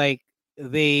felt like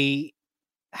they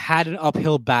had an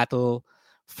uphill battle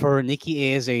for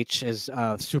Nikki ASH as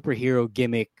a superhero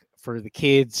gimmick for the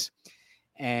kids,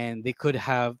 and they could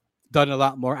have done a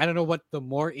lot more. I don't know what the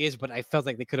more is, but I felt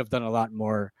like they could have done a lot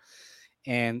more.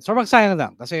 And sobrang sayang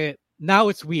lang kasi now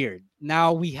it's weird.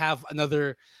 Now we have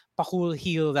another pakul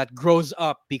heel that grows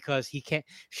up because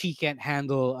she can't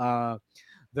handle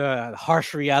the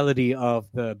harsh reality of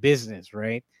the business,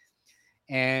 right?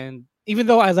 And even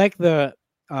though I like the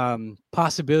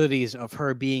possibilities of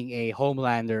her being a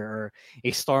Homelander or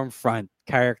a Stormfront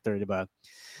character, diba?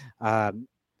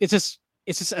 It's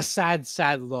just a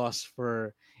sad loss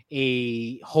for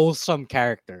a wholesome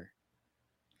character.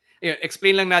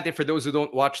 Explain lang natin for those who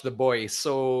don't watch The Boys.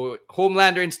 So,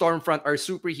 Homelander and Stormfront are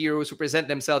superheroes who present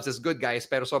themselves as good guys,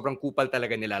 pero sobrang kupal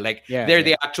talaga nila. Like, they're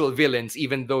the actual villains,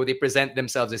 even though they present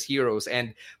themselves as heroes.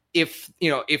 And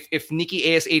if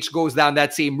Nikki ASH goes down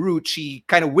that same route, she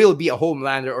kind of will be a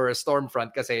Homelander or a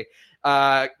Stormfront kasi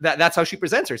that's how she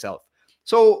presents herself.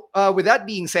 So with that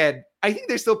being said, I think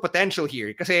there's still potential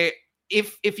here kasi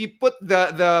if you put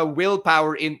the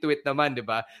willpower into it naman,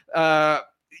 diba?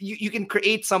 You can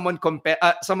create someone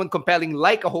compelling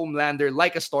like a Homelander,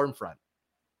 like a Stormfront.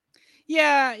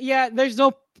 Yeah, there's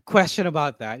no question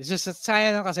about that. It's just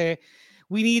sayang kasi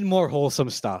we need more wholesome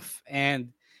stuff.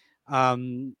 And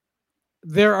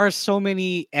there are so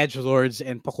many edgelords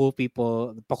and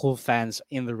pakul fans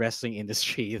in the wrestling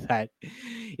industry that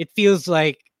it feels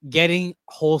like getting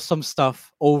wholesome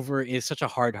stuff over is such a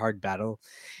hard battle.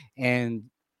 And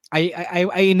I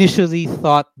initially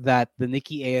thought that the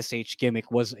Nikki ASH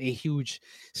gimmick was a huge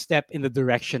step in the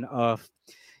direction of,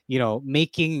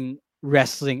 making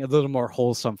wrestling a little more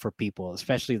wholesome for people,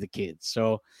 especially the kids.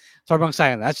 So, sobrang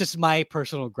sayang. That's just my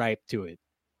personal gripe to it.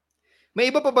 May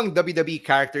iba pa bang WWE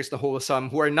characters na wholesome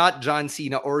who are not John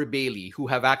Cena or Bayley who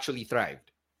have actually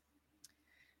thrived?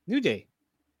 New Day.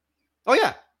 Oh,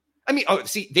 yeah. I mean,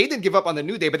 see, they didn't give up on the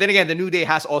New Day, but then again, the New Day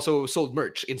has also sold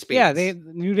merch in spades. Yeah,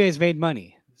 New Day has made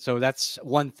money. So that's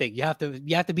one thing. You have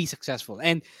to be successful.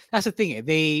 And that's the thing.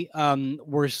 They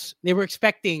were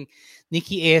expecting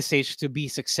Nikki ASH to be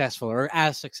successful or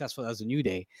as successful as the New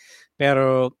Day.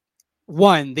 Pero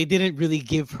one, they didn't really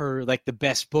give her like the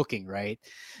best booking, right?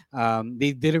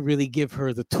 They didn't really give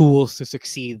her the tools to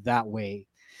succeed that way.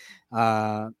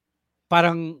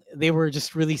 Parang they were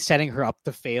just really setting her up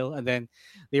to fail, and then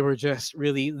they were just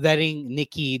really letting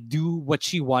Nikki do what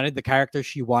she wanted, the character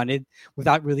she wanted,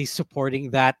 without really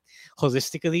supporting that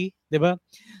holistically, diba?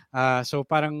 So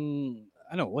parang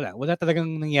wala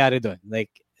talagang nangyari doon.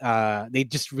 Like they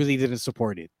just really didn't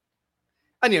support it.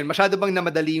 Ano yun, masyado bang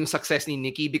namadali yung success ni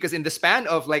Nikki? Because in the span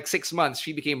of like 6 months,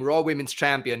 she became Raw Women's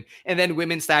Champion and then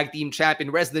Women's Tag Team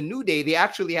Champion. Whereas the New Day, they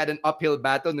actually had an uphill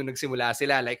battle nung nagsimula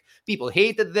sila. Like, people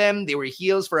hated them. They were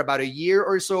heels for about a year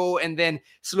or so. And then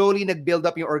slowly nag-build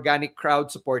up yung organic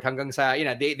crowd support hanggang sa,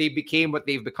 they became what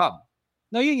they've become.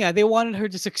 No, yun nga. They wanted her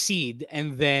to succeed.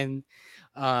 And then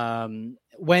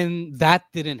when that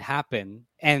didn't happen,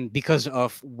 and because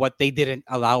of what they didn't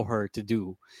allow her to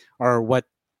do, or what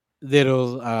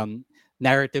little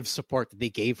narrative support that they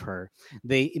gave her,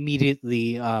 they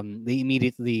immediately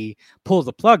pulled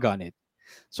the plug on it.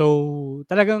 So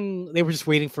talagang they were just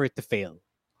waiting for it to fail,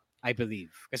 I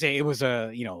believe, because it was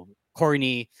a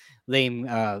corny, lame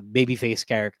babyface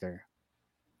character.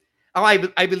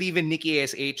 I believe in Nikki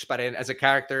ASH pa rin as a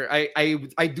character.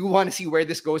 I do want to see where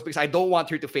this goes because I don't want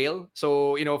her to fail.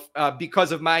 So,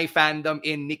 because of my fandom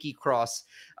in Nikki Cross,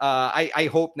 I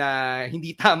hope na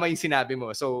hindi tama yung sinabi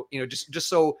mo. So, just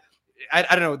so, I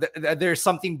don't know, there's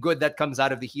something good that comes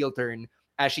out of the heel turn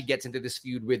as she gets into this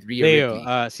feud with Rhea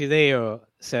Ripley. Leo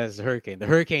says the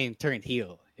Hurricane turned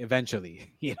heel eventually,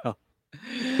 I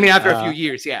mean, after a few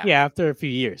years, yeah. Yeah, after a few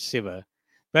years, Siva.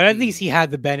 But at least he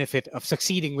had the benefit of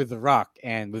succeeding with The Rock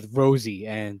and with Rosie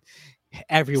and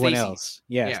everyone else.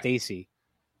 Yeah, Stacy.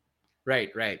 Right.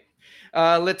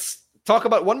 Let's talk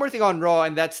about one more thing on Raw,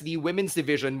 and that's the women's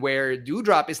division where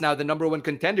Doudrop is now the number one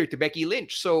contender to Becky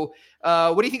Lynch. So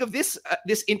what do you think of this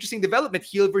interesting development,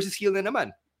 heel versus heel na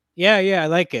naman? Yeah, I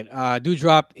like it.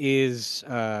 Doudrop is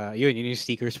yun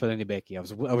stickers pala ni Becky. I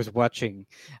was watching.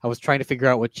 I was trying to figure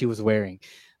out what she was wearing.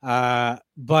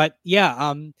 But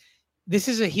yeah, this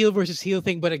is a heel versus heel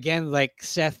thing, but again, like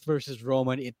Seth versus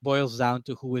Roman, it boils down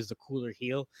to who is the cooler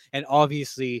heel, and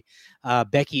obviously,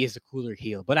 Becky is the cooler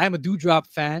heel. But I'm a Doudrop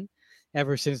fan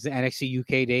ever since the NXT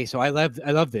UK days, so I love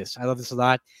this. I love this a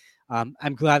lot.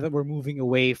 I'm glad that we're moving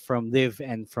away from Liv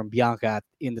and from Bianca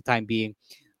in the time being.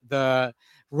 The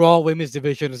Raw Women's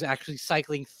Division is actually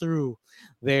cycling through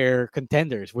their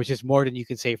contenders, which is more than you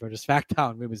can say for the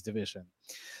SmackDown Women's Division.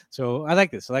 So I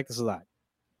like this. I like this a lot.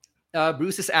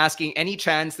 Bruce is asking, any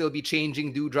chance they'll be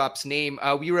changing Doudrop's name?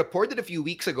 We reported a few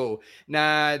weeks ago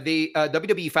na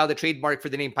WWE filed a trademark for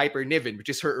the name Piper Niven, which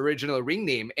is her original ring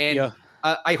name. And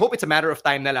I hope it's a matter of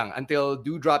time na lang until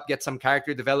Doudrop gets some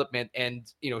character development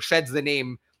and, sheds the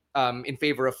name in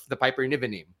favor of the Piper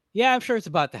Niven name. Yeah, I'm sure it's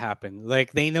about to happen.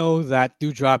 Like, they know that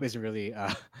Doudrop isn't really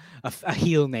a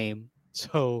heel name.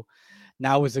 So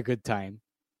now is a good time.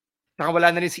 Saka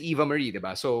wala na rin si Eva Marie,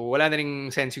 diba? So wala na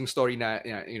rin sense yung story na,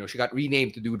 she got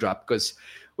renamed to Doudrop because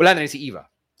wala na rin si Eva.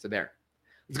 So there.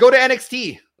 Let's go to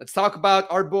NXT. Let's talk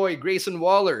about our boy, Grayson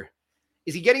Waller.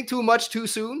 Is he getting too much too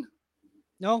soon?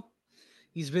 No.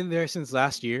 He's been there since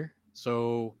last year.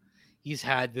 So he's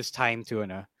had this time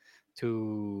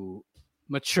to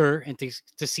mature and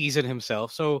to season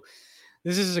himself. So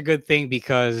this is a good thing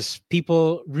because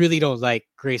people really don't like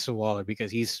Grayson Waller because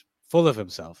he's full of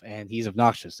himself and he's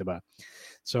obnoxious, diba?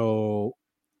 So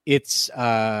it's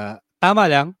tama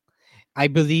lang. I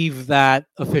believe that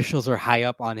officials are high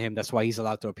up on him. That's why he's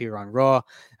allowed to appear on Raw.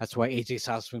 That's why AJ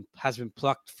Styles has been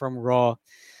plucked from Raw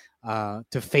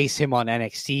to face him on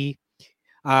NXT.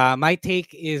 My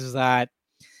take is that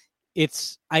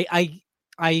it's I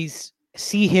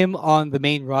see him on the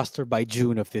main roster by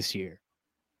June of this year.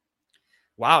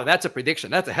 Wow, that's a prediction.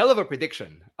 That's a hell of a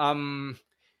prediction.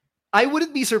 I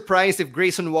wouldn't be surprised if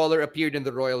Grayson Waller appeared in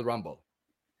the Royal Rumble.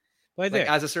 Like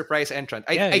as a surprise entrant.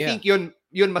 I think yun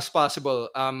mas possible.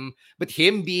 But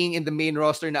him being in the main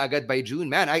roster na agad by June,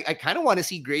 man, I kind of want to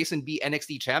see Grayson be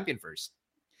NXT champion first.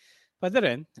 But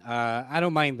then, I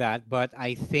don't mind that, but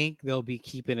I think they'll be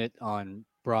keeping it on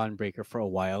Braun Breaker for a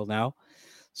while now.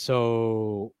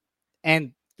 So,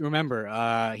 and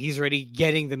remember, he's already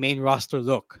getting the main roster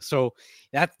look. So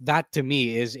that to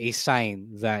me is a sign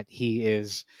that he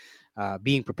is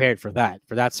being prepared for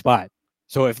that spot.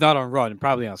 So if not on Raw, then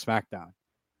probably on SmackDown.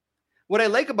 What I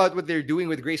like about what they're doing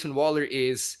with Grayson Waller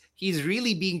is he's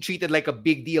really being treated like a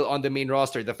big deal on the main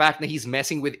roster. The fact that he's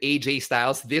messing with AJ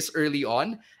Styles this early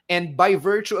on, and by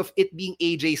virtue of it being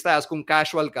AJ Styles, kung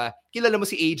casual ka, kilala mo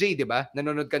si AJ, di ba?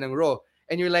 Nanonood ka ng Raw.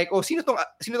 And you're like, oh, sino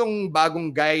tong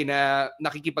bagong guy na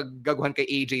nakikipaggaguhan kay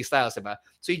AJ Styles, di ba?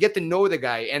 So you get to know the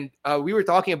guy. And we were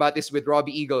talking about this with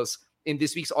Robbie Eagles in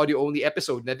this week's audio-only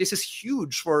episode. Now, this is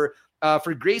huge for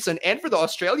Grayson and for the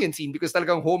Australian scene because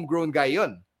talagang homegrown guy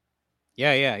yun.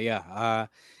 Yeah.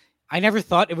 I never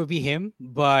thought it would be him,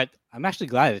 but I'm actually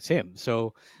glad it's him.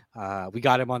 So we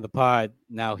got him on the pod.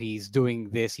 Now he's doing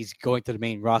this. He's going to the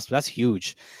main roster. That's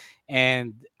huge.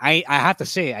 And I have to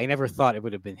say, I never thought it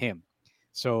would have been him.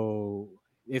 So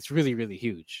it's really, really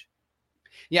huge.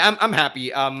 Yeah, I'm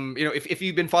happy. If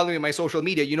you've been following my social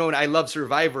media, you know I love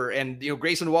Survivor, and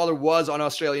Grayson Waller was on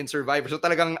Australian Survivor, so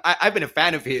talagang I've been a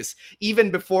fan of his even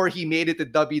before he made it to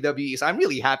WWE. So I'm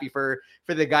really happy for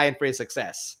the guy and for his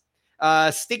success.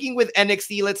 Sticking with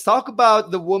NXT, let's talk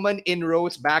about the woman in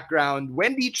Raw's background,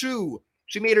 Wendy Chu.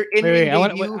 She made her in-ring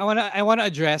debut. I want to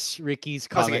address Ricky's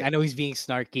comment. Okay. I know he's being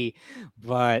snarky,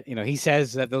 but he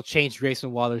says that they'll change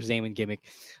Grayson Waller's name and gimmick.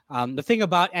 The thing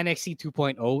about NXT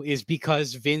 2.0 is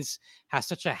because Vince has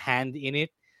such a hand in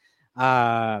it.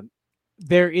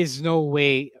 There is no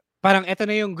way. Parang eto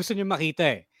na yung gusto niyo makita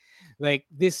eh. Like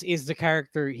this is the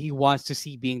character he wants to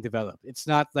see being developed. It's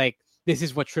not like this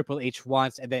is what Triple H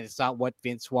wants, and then it's not what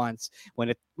Vince wants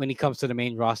when he comes to the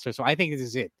main roster. So I think this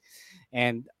is it,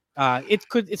 and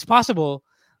it's possible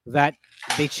that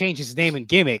they change his name and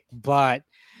gimmick, but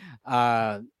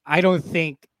I don't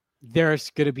think there's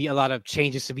going to be a lot of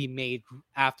changes to be made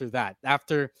after that,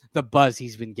 after the buzz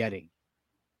he's been getting.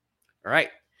 All right.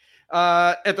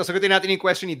 Eto, sagutin natin yung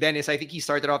question ni Dennis. I think he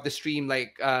started off the stream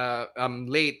late.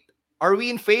 Are we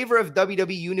in favor of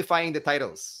WWE unifying the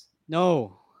titles?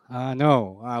 No.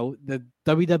 The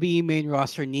WWE main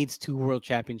roster needs 2 world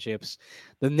championships.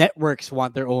 The networks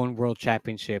want their own world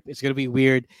championship. It's going to be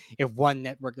weird if one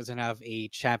network doesn't have a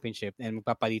championship and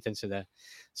magpapalitan sila.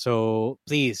 So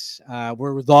please,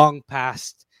 we're long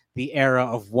past the era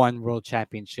of one world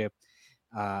championship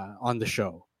on the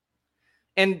show.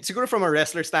 And siguro from a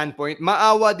wrestler standpoint,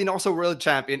 maawa din ako sa world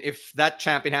champion if that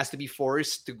champion has to be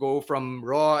forced to go from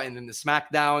Raw and then the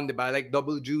SmackDown, diba? Like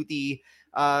double duty.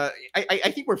 I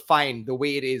think we're fine the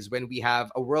way it is when we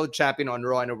have a world champion on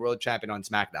Raw and a world champion on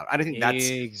SmackDown. I don't think that's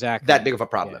exactly that big of a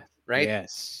problem, right?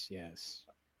 Yes.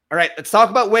 All right, let's talk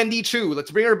about Wendy Chu.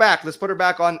 Let's bring her back. Let's put her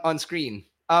back on screen.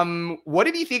 What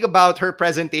did you think about her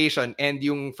presentation and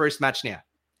yung first match niya?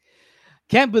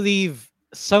 Can't believe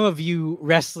some of you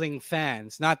wrestling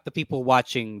fans, not the people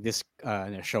watching this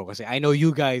show, because I know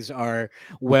you guys are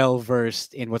well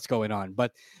versed in what's going on,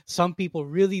 but some people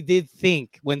really did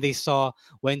think when they saw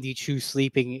Wendy Chu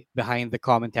sleeping behind the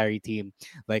commentary team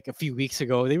like a few weeks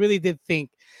ago, they really did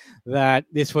think that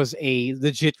this was a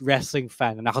legit wrestling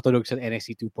fan na nakatulog sa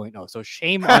NXT 2.0. So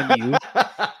shame on you.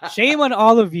 Shame on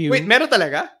all of you. Wait, meron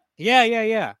talaga?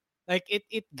 Yeah. Like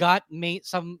it got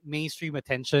some mainstream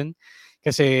attention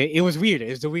because it was weird. It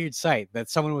was a weird sight that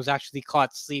someone was actually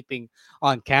caught sleeping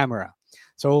on camera.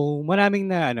 So maraming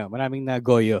na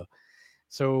goyo.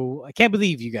 So I can't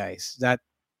believe you guys that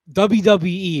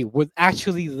WWE would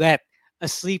actually let a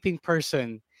sleeping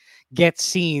person get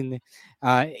seen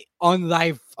on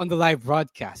the live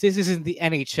broadcast. This isn't the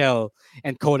NHL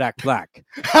and Kodak Black.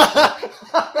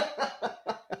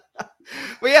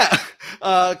 But yeah,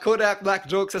 Kodak Black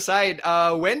jokes aside,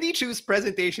 Wendy Chu's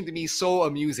presentation to me is so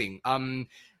amusing.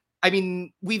 I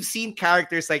mean, we've seen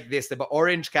characters like this. But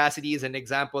Orange Cassidy is an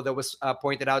example that was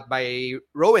pointed out by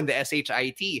Rowan, the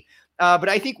SHIT. But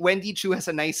I think Wendy Chu has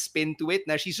a nice spin to it.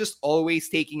 Now she's just always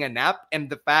taking a nap, and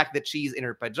the fact that she's in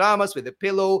her pajamas with a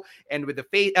pillow and with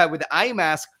the eye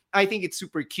mask, I think it's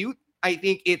super cute. I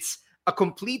think it's a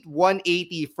complete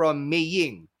 180 from Mei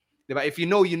Ying. If you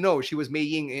know, you know. She was Mei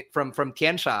Ying from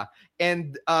Tianxia.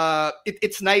 And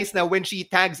it's nice now when she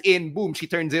tags in, boom, she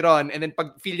turns it on. And then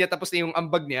pag feel niya tapos na yung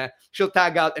ambag niya, she'll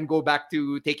tag out and go back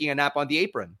to taking a nap on the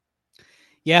apron.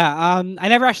 Yeah, I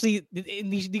never actually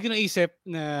di ko naisip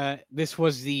na this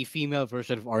was the female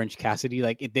version of Orange Cassidy.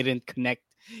 Like it didn't connect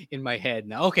in my head.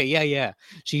 Now, okay, yeah.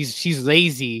 She's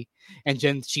lazy, and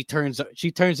then she turns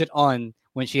it on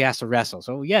when she has to wrestle.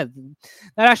 So yeah,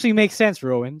 that actually makes sense,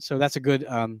 Rowan. So that's a good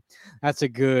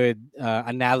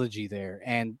analogy there.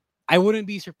 And I wouldn't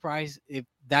be surprised if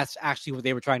that's actually what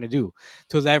they were trying to do,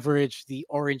 to leverage the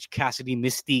Orange Cassidy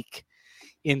mystique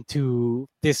into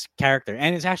this character.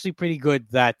 And it's actually pretty good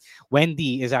that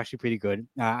Wendy is actually pretty good.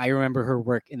 I remember her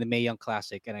work in the Mae Young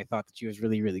Classic, and I thought that she was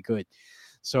really, really good.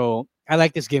 So I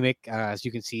like this gimmick. As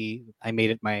you can see, I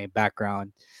made it my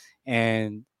background,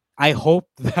 and I hope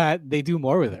that they do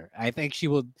more with her. I think she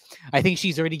will. I think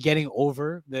she's already getting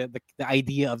over the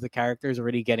idea of the character is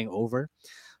already getting over.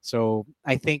 So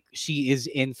I think she is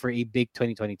in for a big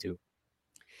 2022.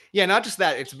 Yeah, not just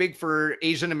that. It's big for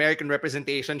Asian American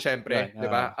representation, syempre,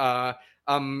 diba?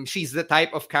 She's the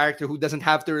type of character who doesn't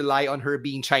have to rely on her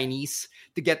being Chinese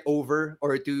to get over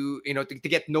or to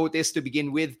get noticed to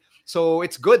begin with. So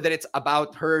it's good that it's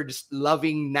about her just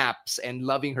loving naps and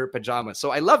loving her pajamas.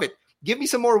 So I love it. Give me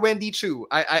some more Wendy Chu.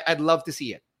 I'd love to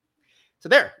see it. So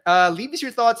there. Leave us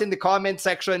your thoughts in the comment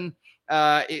section.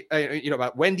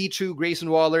 About Wendy Chu, Grayson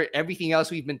Waller, everything else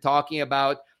we've been talking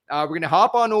about. We're going to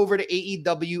hop on over to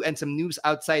AEW and some news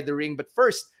outside the ring. But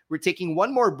first, we're taking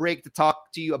one more break to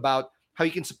talk to you about how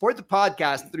you can support the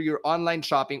podcast through your online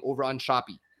shopping over on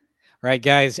Shopee. Right,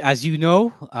 guys. As you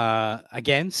know,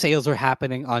 again, sales are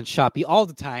happening on Shopee all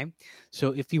the time.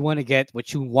 So if you want to get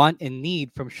what you want and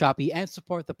need from Shopee and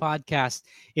support the podcast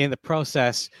in the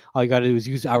process, all you got to do is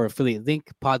use our affiliate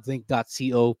link,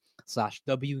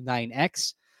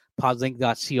 podlink.co/W9X.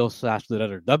 podlink.co/ the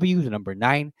letter W, the number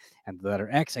 9, and the letter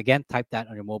X. Again, type that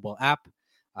on your mobile app.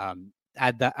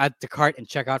 Add to cart and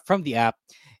check out from the app.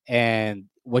 And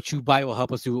what you buy will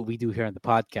help us do what we do here on the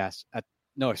podcast at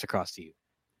No Extra Cost to you.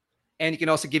 And you can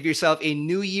also give yourself a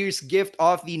New Year's gift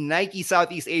off the Nike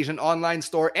Southeast Asian online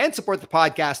store and support the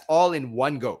podcast all in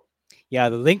one go. Yeah,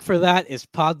 the link for that is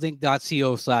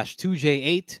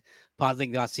podlink.co/2J8,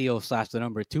 podlink.co/ the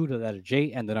number 2, the letter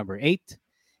J, and the number 8.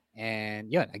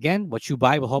 And yeah, again, what you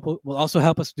buy will also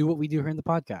help us do what we do here in the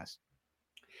podcast.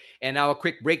 And now a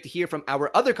quick break to hear from our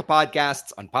other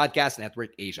podcasts on Podcast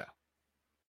Network Asia.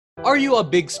 Are you a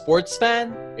big sports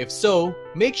fan? If so,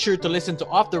 make sure to listen to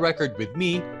Off the Record with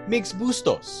me, Migs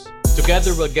Bustos.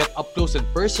 Together we'll get up close and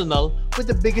personal with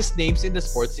the biggest names in the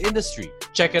sports industry.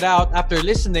 Check it out after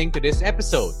listening to this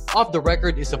episode. Off the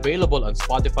Record is available on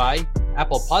Spotify,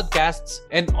 Apple Podcasts,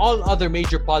 and all other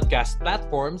major podcast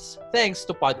platforms thanks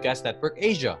to Podcast Network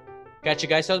Asia. Catch you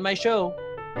guys on my show.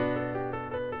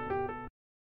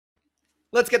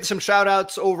 Let's get to some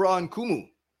shout-outs over on Kumu.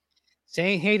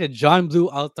 Saying hey to John Blue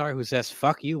Altar, who says,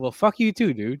 fuck you. Well, fuck you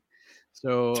too, dude.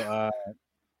 So, I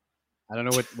don't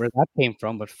know where that came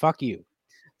from, but fuck you.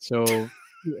 So,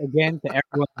 again, to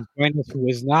everyone who joined us who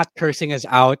is not cursing us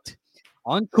out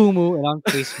on Kumu and on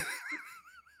Facebook,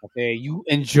 okay, you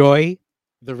enjoy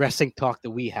the wrestling talk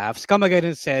that we have.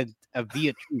 Scumagaden said,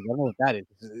 via tree. I don't know what that is.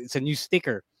 It's a new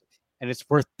sticker, and it's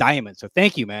worth diamonds. So,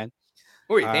 thank you, man.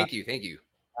 Oy, thank you.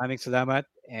 Maraming salamat.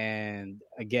 And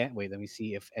again, wait, let me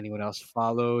see if anyone else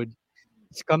followed.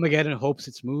 Scumagaden hopes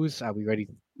it's moves. We already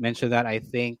mentioned that, I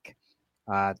think.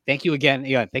 Thank you again.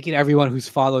 Yeah, thank you to everyone who's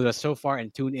followed us so far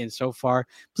and tuned in so far.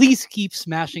 Please keep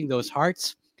smashing those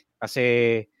hearts.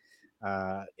 Kasi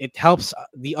it helps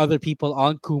the other people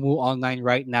on Kumu online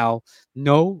right now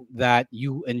know that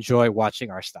you enjoy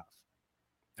watching our stuff.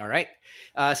 All right.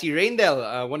 See,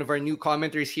 Raindell, one of our new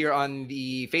commenters here on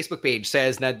the Facebook page,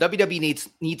 says that WWE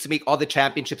needs to make all the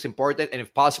championships important, and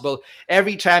if possible,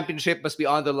 every championship must be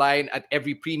on the line at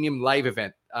every premium live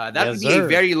event. That would be a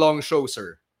very long show,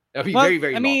 sir. That would be very,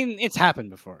 very long. I mean, it's happened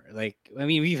before.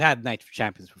 We've had Night of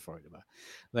Champions before.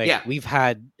 We've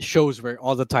had shows where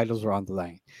all the titles were on the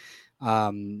line.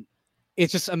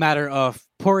 It's just a matter of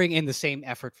pouring in the same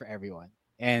effort for everyone.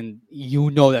 And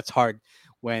that's hard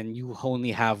when you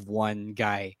only have one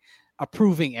guy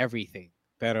approving everything.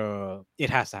 Pero it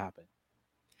has to happen.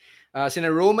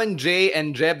 Sina Roman, Jay,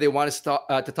 and Jeb, they want us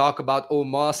to talk about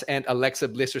Omos and Alexa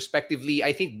Bliss respectively.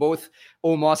 I think both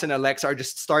Omos and Alexa are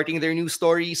just starting their new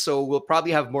story, so we'll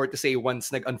probably have more to say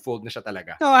once nag-unfold na siya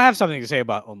talaga. No, I have something to say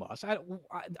about Omos.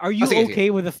 Are you sige, okay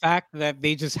sige. with the fact that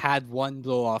they just had one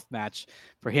blow-off match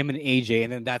for him and AJ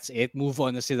and then that's it? Move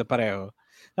on na sila pareho.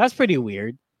 That's pretty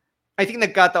weird. I think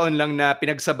nagkataon lang na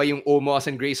pinagsabay yung Omos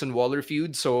and Grayson Waller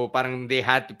feud, so parang they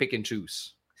had to pick and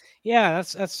choose. Yeah,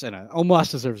 that's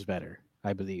Omos deserves better,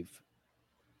 I believe.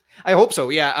 I hope so,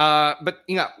 yeah. But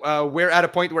we're at a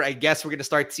point where I guess we're gonna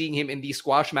start seeing him in these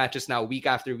squash matches now, week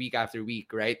after week after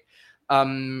week, right?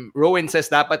 Rowan says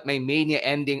dapat may Mania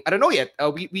ending. I don't know yet.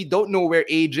 We don't know where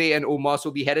AJ and Omos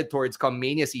will be headed towards come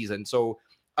Mania season, so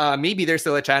maybe there's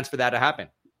still a chance for that to happen,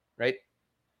 right?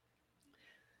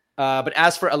 But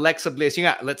as for Alexa Bliss,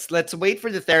 let's wait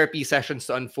for the therapy sessions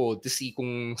to unfold to see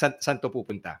kung saan to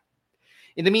pupunta.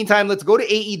 In the meantime, let's go to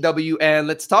AEW and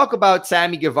let's talk about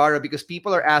Sammy Guevara because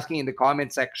people are asking in the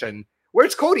comment section,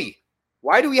 where's Cody?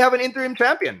 Why do we have an interim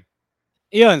champion?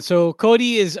 Yeah, so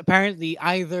Cody is apparently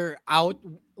either out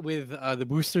with the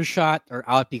booster shot or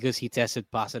out because he tested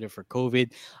positive for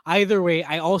COVID. Either way,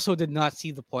 I also did not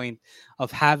see the point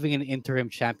of having an interim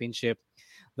championship.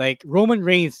 Like Roman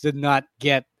Reigns did not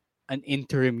get an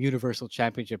interim Universal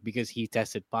Championship because he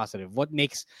tested positive. What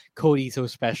makes Cody so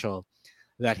special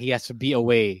that he has to be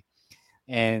away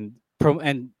and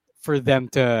for them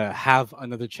to have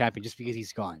another champion just because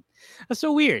he's gone? That's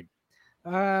so weird.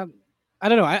 I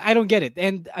don't know. I don't get it.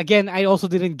 And again, I also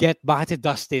didn't get bakit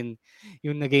Dustin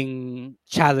yung naging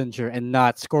challenger and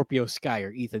not Scorpio Sky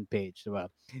or Ethan Page. Diba?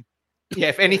 Yeah,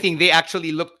 if anything, they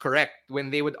actually looked correct when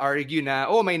they would argue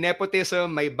na, may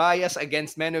nepotism, may bias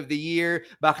against Men of the Year.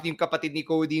 Bakit yung kapatid ni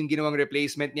Cody yung ginawang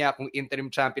replacement niya kung interim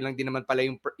champion lang din naman pala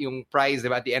yung prize,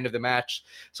 diba, at the end of the match.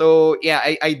 So, yeah,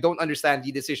 I don't understand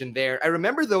the decision there. I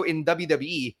remember, though, in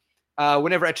WWE,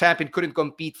 whenever a champion couldn't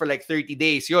compete for like 30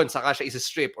 days, yun, saka siya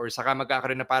isa-strip or saka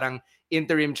magkakaroon na parang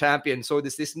interim champion. So,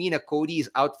 does this mean that Cody is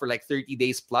out for like 30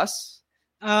 days plus?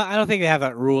 I don't think they have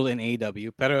that rule in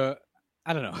AEW, pero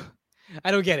I don't know.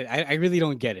 I don't get it. I really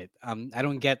don't get it. I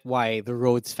don't get why the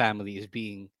Rhodes family is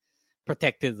being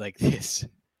protected like this.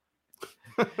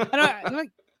 I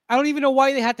don't even know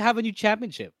why they had to have a new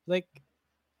championship. Like,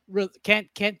 can't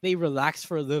they relax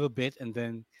for a little bit and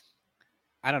then,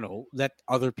 I don't know, let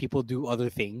other people do other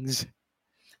things?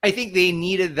 I think they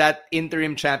needed that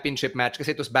interim championship match because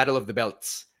it was Battle of the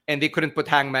Belts. And they couldn't put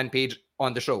Hangman Page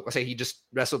on the show because he just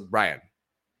wrestled Bryan.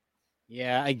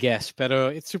 Yeah, I guess, but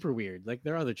it's super weird. Like,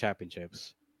 there are other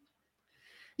championships.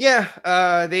 Yeah,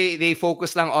 they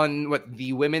focus lang on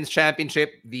the women's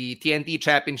championship, the TNT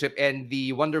championship, and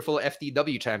the wonderful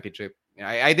FTW championship.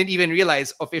 I didn't even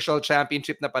realize official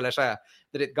championship na pala siya,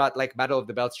 that it got like Battle of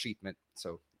the Belts treatment.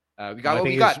 So we got what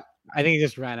we got. I think it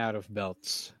just ran out of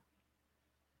belts.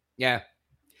 Yeah,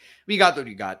 we got what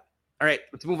we got. All right,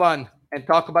 let's move on and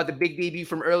talk about the big debut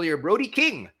from earlier. Brody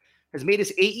King has made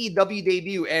his AEW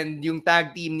debut, and yung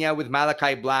tag team niya with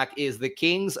Malachi Black is the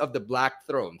Kings of the Black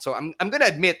Throne. So I'm gonna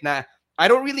admit na I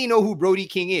don't really know who Brody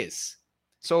King is.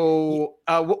 So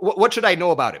what should I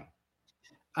know about him?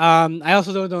 I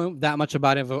also don't know that much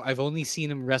about him. I've only seen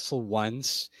him wrestle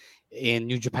once in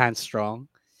New Japan Strong,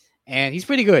 and he's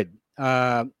pretty good.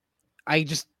 I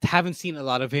just haven't seen a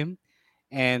lot of him,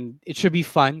 and it should be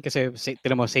fun because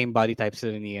same body types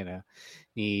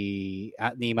ni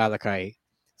Malachi.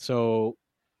 So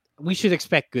we should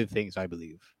expect good things, I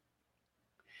believe.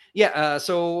 Yeah,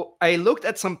 so I looked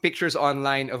at some pictures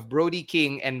online of Brody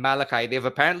King and Malachi. They've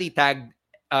apparently tagged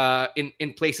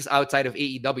in places outside of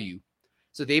AEW.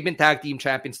 So they've been tag team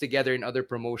champions together in other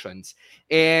promotions.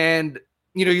 And,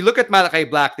 you look at Malachi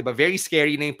Black, diba? Very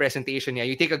scary name presentation. Yeah,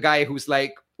 you take a guy who's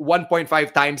like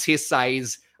 1.5 times his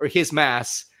size or his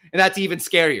mass, and that's even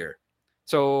scarier.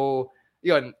 So,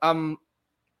 yun,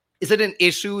 is it an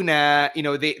issue na,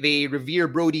 they revere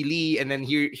Brody Lee and then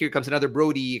here comes another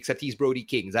Brody, except he's Brody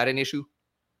King? Is that an issue?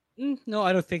 No,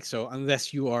 I don't think so.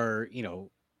 Unless you are,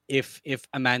 if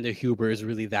Amanda Huber is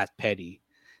really that petty,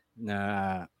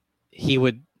 he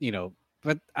would,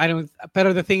 but I don't.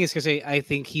 But the thing is, because I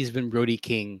think he's been Brody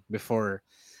King before,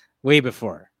 way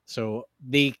before. So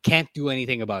they can't do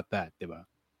anything about that, diba?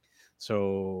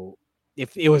 So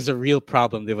if it was a real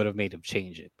problem, they would have made him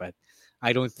change it. But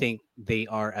I don't think they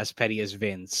are as petty as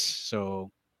Vince,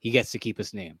 so he gets to keep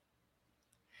his name.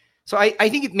 So I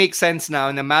think it makes sense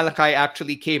now na Malachi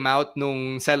actually came out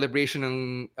nung celebration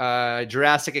ng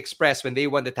Jurassic Express when they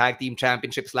won the tag team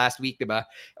championships last week, diba?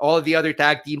 All of the other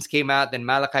tag teams came out, then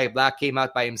Malachi Black came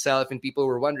out by himself, and people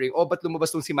were wondering, but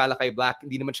lumabas tong si Malachi Black,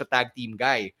 hindi naman siya tag team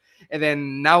guy. And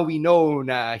then now we know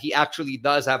he actually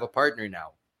does have a partner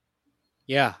now.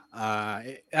 Yeah,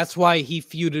 that's why he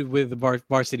feuded with the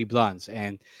Varsity Blondes,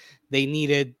 and they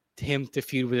needed him to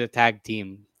feud with a tag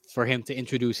team for him to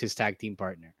introduce his tag team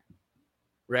partner.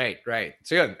 Right.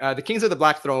 So yun, the Kings of the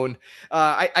Black Throne,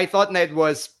 I thought that it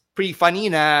was pretty funny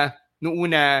na nung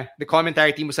una, the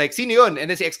commentary team was like, sino yun? And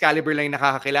then si Excalibur lang yung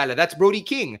nakakakilala. That's Brody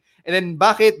King. And then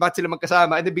bakit sila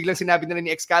magkasama? And then biglang sinabi nila ni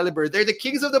Excalibur, they're the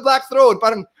Kings of the Black Throne.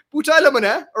 Parang, pucha, alam mo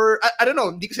na? Or, I don't know,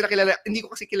 hindi ko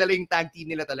kasi kilala yung tag team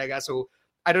nila talaga. So,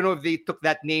 I don't know if they took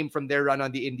that name from their run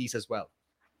on the Indies as well.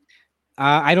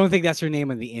 I don't think that's her name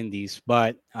on the Indies,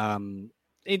 but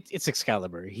it's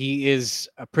Excalibur. He is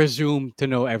presumed to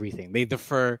know everything. They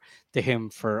defer to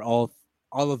him for all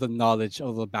of the knowledge,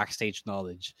 all the backstage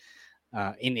knowledge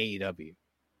in AEW.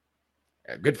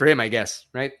 Good for him, I guess,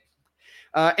 right?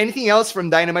 Anything else from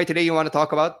Dynamite today you want to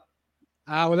talk about?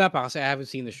 Wala pa kasi I haven't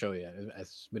seen the show yet.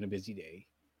 It's been a busy day.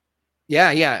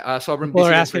 Yeah. Sobrang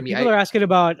busy for me. People are asking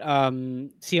about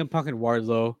CM Punk and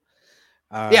Wardlow.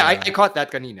 I caught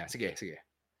that kanina. Sige.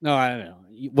 No, I don't know.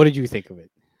 What did you think of it?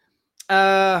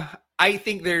 I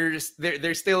think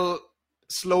they're still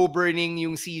slow burning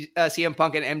yung CM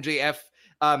Punk and MJF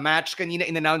match. Kanina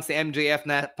in-announced the MJF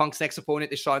na Punk's next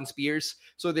opponent is Shawn Spears.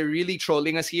 So they're really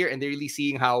trolling us here, and they're really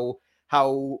seeing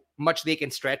how much they can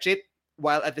stretch it,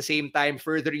 while at the same time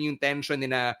furthering yung tension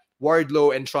in a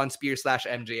Wardlow and Shawn Spears /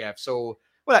 MJF. So,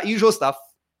 well, usual stuff.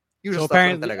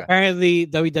 Apparently,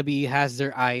 WWE has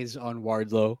their eyes on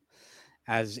Wardlow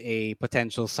as a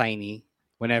potential signee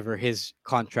whenever his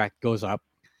contract goes up.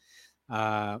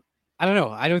 I don't know.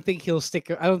 I don't think he'll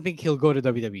go to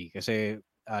WWE because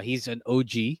he's an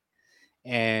OG,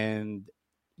 and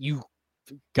you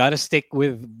gotta stick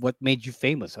with what made you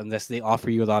famous unless they offer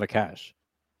you a lot of cash.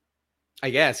 I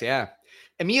guess, yeah.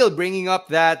 Emil bringing up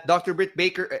that Dr. Britt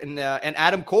Baker and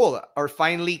Adam Cole are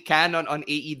finally canon on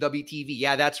AEW TV.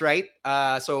 Yeah, that's right.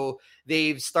 So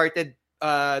they've started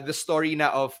the story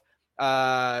now of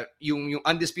yung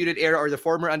Undisputed Era or the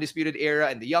former Undisputed Era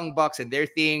and the Young Bucks and their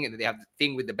thing. And they have the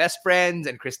thing with the Best Friends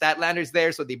and Chris Statlander's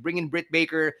there. So they bring in Britt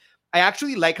Baker. I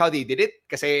actually like how they did it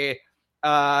kasi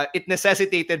it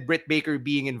necessitated Britt Baker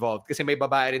being involved kasi may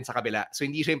babae rin sa kabila. So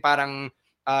hindi siya yung parang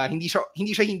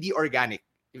hindi organic.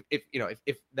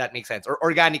 If that makes sense, or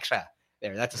organic siya.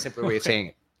 There, that's a simpler way of saying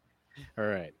it. All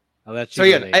right, I'll let you. So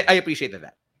yeah, I appreciate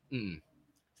that. So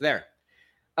there.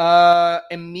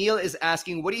 Emil is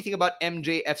asking, what do you think about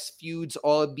MJF's feuds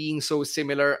all being so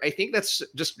similar? I think that's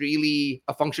just really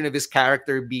a function of his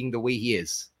character being the way he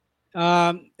is.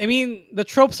 I mean, the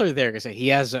tropes are there because he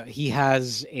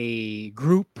has a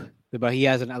group, but he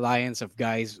has an alliance of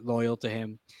guys loyal to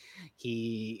him.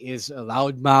 He is a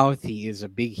loudmouth. He is a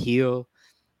big heel.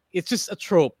 It's just a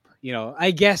trope,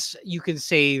 I guess you can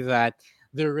say that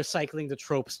they're recycling the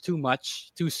tropes too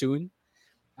much, too soon,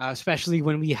 especially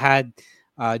when we had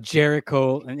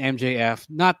Jericho and MJF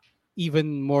not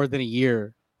even more than a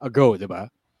year ago, diba?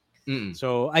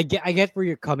 So I get where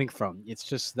you're coming from. It's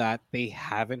just that they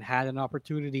haven't had an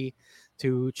opportunity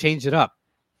to change it up,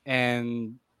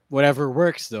 and whatever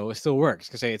works though, it still works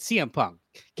because it's CM Punk.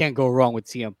 Can't go wrong with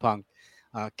CM Punk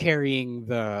carrying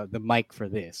the mic for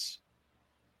this.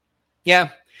 Yeah.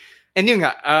 And yun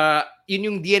nga, yun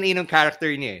yung DNA ng character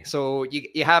niya. So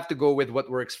you have to go with what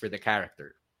works for the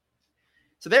character.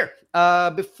 So there.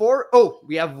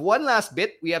 We have one last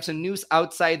bit. We have some news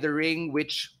outside the ring,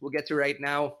 which we'll get to right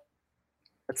now.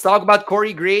 Let's talk about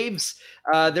Corey Graves.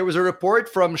 There was a report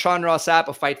from Sean Ross Sapp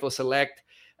of Fightful Select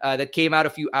that came out a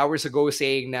few hours ago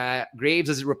saying that Graves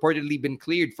has reportedly been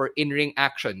cleared for in-ring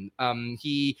action.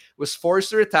 He was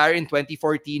forced to retire in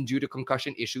 2014 due to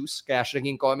concussion issues, kaya siya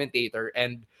naging commentator.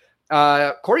 And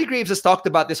Corey Graves has talked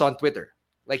about this on Twitter.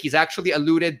 Like, he's actually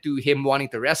alluded to him wanting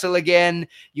to wrestle again,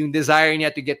 yung desire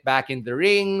niya to get back in the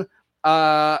ring.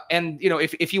 And,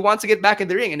 if he wants to get back in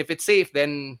the ring and if it's safe,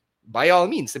 then by all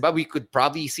means, we could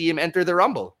probably see him enter the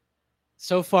Rumble.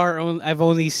 So far, I've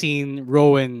only seen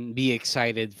Rowan be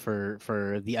excited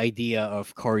for the idea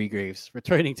of Corey Graves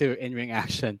returning to in-ring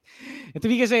action. And to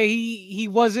be honest,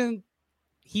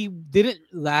 he didn't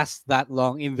last that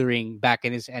long in the ring back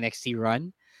in his NXT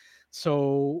run.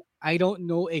 So I don't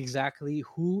know exactly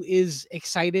who is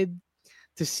excited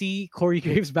to see Corey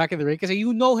Graves back in the ring because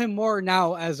you know him more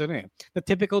now as the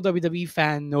typical WWE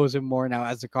fan knows him more now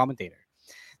as a commentator.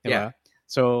 Yeah.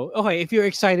 So okay, if you're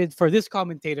excited for this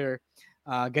commentator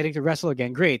getting to wrestle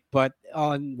again, great. But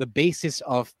on the basis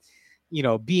of,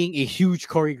 being a huge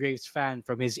Corey Graves fan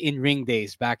from his in-ring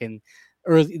days back in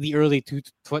the early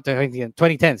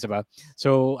 2010s, about.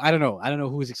 So I don't know. I don't know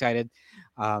who's excited.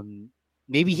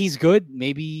 Maybe he's good.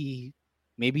 Maybe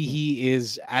Maybe he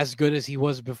is as good as he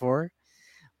was before,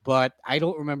 but I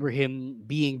don't remember him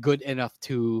being good enough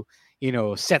to,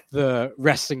 set the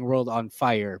wrestling world on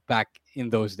fire back in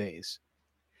those days.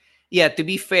 Yeah, to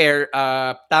be fair,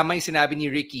 tama yung sinabi ni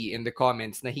Ricky in the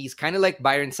comments na he's kind of like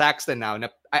Byron Saxton now. Na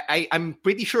I'm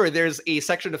pretty sure there's a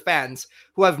section of fans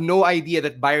who have no idea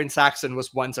that Byron Saxton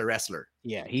was once a wrestler.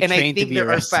 Yeah, he and trained I think to be a there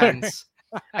are wrestler. fans.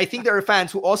 I think there are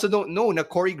fans who also don't know that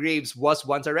Corey Graves was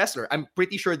once a wrestler. I'm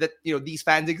pretty sure that these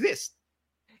fans exist.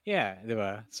 Yeah,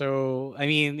 diba? So I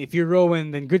mean, if you're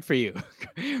Rowan, then good for you,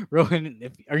 Rowan.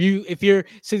 If you're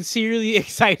sincerely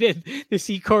excited to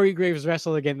see Corey Graves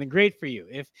wrestle again, then great for you.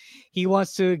 If he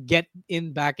wants to get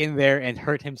back in there and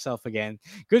hurt himself again,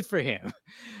 good for him.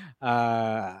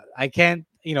 I can't,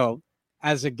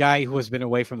 as a guy who has been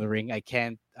away from the ring, I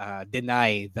can't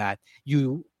deny that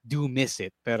you do miss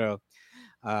it. But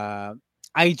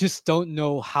I just don't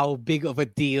know how big of a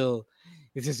deal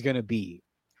this is gonna be.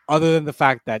 Other than the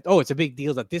fact that, it's a big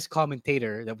deal that this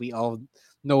commentator that we all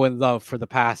know and love for the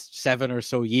past 6 or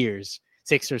so years,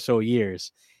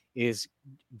 is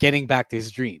getting back to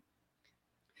his dream.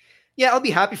 Yeah, I'll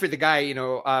be happy for the guy,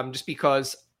 just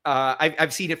because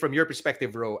I've seen it from your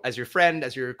perspective, Ro, as your friend,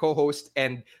 as your co-host,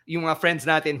 and yung mga friends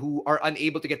natin who are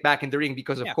unable to get back in the ring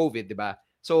because of COVID, diba?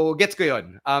 So, gets ko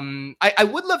yun. I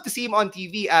would love to see him on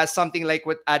TV as something like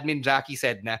what admin Jackie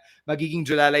said na magiging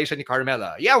julalay siya ni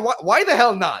Carmela. Yeah, why the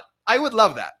hell not? I would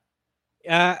love that.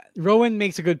 Rowan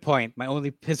makes a good point.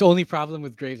 His only problem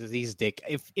with Graves is he's dick.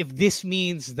 If this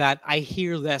means that I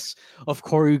hear less of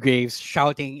Corey Graves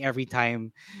shouting every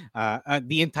time,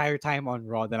 the entire time on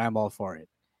Raw, then I'm all for it.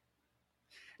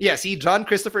 Yeah, see, John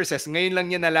Christopher says, ngayon lang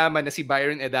niya nalaman na si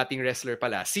Byron dating wrestler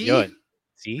pala. See? Yun.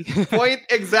 See? Point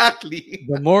exactly.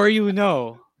 The more you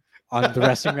know on the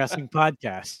Wrestling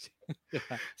Podcast.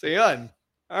 So yun.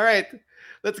 All right.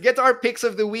 Let's get to our picks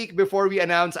of the week before we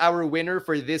announce our winner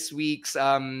for this week's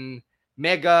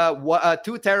mega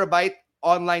 2 terabyte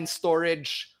online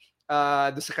storage sa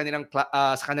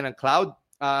kanilang cloud.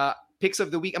 Picks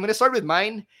of the week. I'm going to start with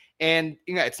mine. And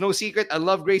it's no secret, I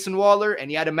love Grayson Waller, and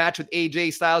he had a match with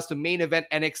AJ Styles to main event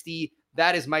NXT.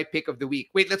 That is my pick of the week.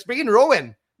 Wait, let's bring in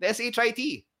Rowan, the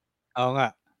SHIT. Oh,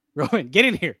 nga. Rowan, get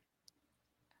in here.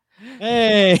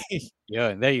 Hey.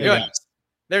 Yeah, there you go.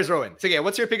 There's Rowan. So,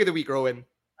 what's your pick of the week, Rowan?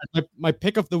 My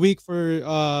pick of the week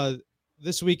for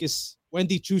this week is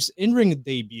Wendy Chu's in-ring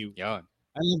debut. Yeah.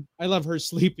 I love her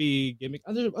sleepy gimmick.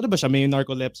 Ano ba siya? May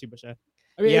narcolepsy ba siya?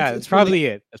 I mean, it's probably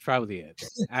it. That's probably it.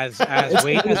 As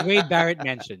Wade Barrett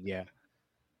mentioned, yeah.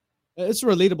 It's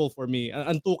relatable for me.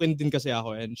 Antukin din kasi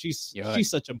ako, and she's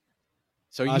such a.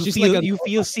 So you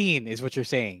feel seen, is what you're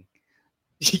saying.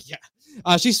 Yeah.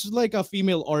 She's like a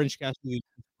female Orange Cassidy.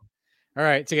 All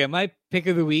right. So my pick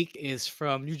of the week is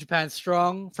from New Japan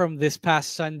Strong from this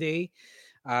past Sunday.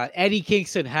 Eddie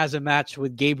Kingston has a match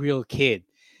with Gabriel Kidd,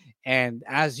 and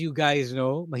as you guys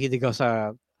know, mahilig ako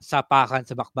sa sapakan,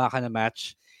 sa bakbakan na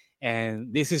match.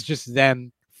 And this is just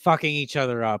them fucking each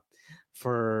other up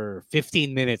for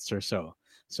 15 minutes or so.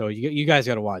 So you guys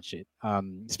got to watch it.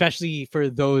 Especially for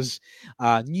those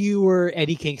newer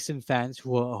Eddie Kingston fans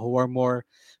who are more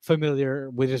familiar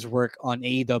with his work on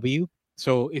AEW.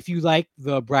 So if you like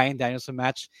the Bryan Danielson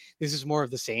match, this is more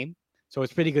of the same. So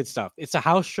it's pretty good stuff. It's a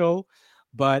house show,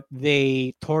 but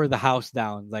they tore the house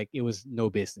down like it was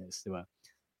no business. Diba?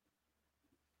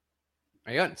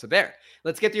 Ayun, so there.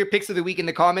 Let's get to your picks of the week in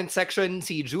the comments section.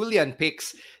 See, Julian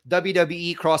picks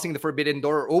WWE crossing the Forbidden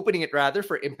Door, or opening it rather,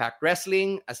 for Impact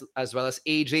Wrestling, as well as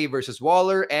AJ versus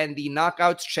Waller, and the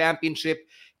Knockouts Championship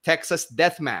Texas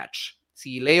Death Match.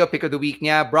 See, Leo pick of the week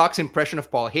niya, Brock's impression of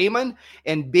Paul Heyman,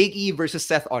 and Big E versus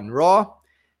Seth on Raw.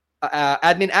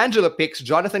 Admin Angela picks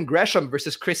Jonathan Gresham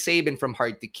versus Chris Sabin from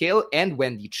Hard to Kill, and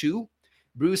Wendy Chu.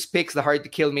 Bruce picks the Hard to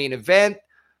Kill main event.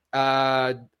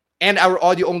 And our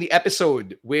audio-only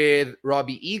episode with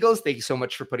Robbie Eagles. Thank you so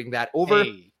much for putting that over.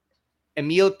 Hey.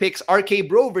 Emil picks RK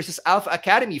Bro versus Alpha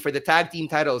Academy for the tag team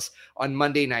titles on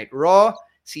Monday Night Raw.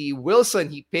 See, Wilson,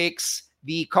 he picks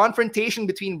the confrontation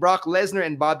between Brock Lesnar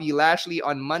and Bobby Lashley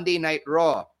on Monday Night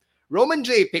Raw. Roman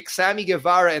J picks Sammy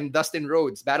Guevara and Dustin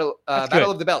Rhodes, Battle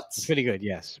of the Belts. It's pretty good,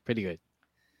 yes. Pretty good.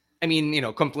 I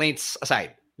mean, complaints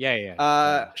aside.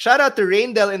 Yeah. Shout out to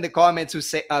Raindell in the comments who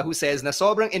says na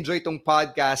sobrang enjoy tong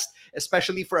podcast,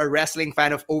 especially for a wrestling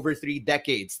fan of over 3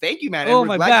 decades. Thank you, man. And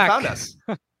we're glad you found us.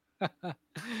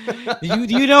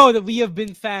 do you know that we have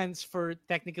been fans for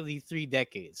technically 3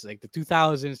 decades, like the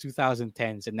 2000s,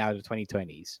 2010s, and now the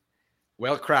 2020s?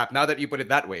 Well, crap. Now that you put it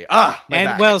that way.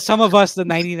 Well, some of us the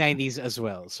 1990s as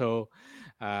well. So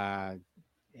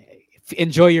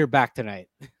enjoy your back tonight.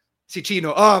 Si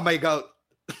Chino. Oh my God.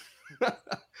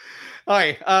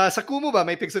 Okay, sa Kumu ba?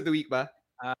 May picks of the week ba?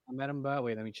 Meron ba?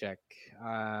 Wait, let me check.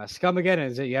 Scum again,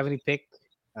 is it? You have any pick?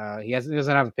 He doesn't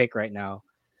have a pick right now.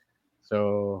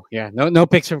 So, yeah, no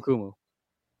picks from Kumu.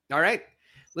 All right.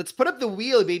 Let's put up the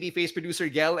wheel, babyface producer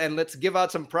Gel, and let's give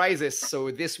out some prizes. So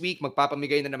this week,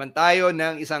 magpapamigay na naman tayo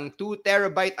ng isang 2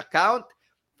 terabyte account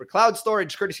for cloud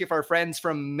storage, courtesy of our friends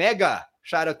from Mega.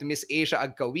 Shout out to Miss Asia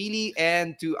Agkawili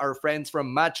and to our friends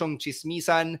from Machong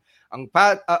Chismisan, ang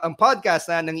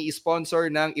podcast na nangi-sponsor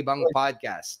ng ibang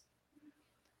podcast.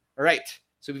 All right.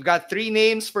 So we've got 3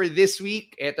 names for this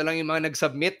week. Ito lang yung mga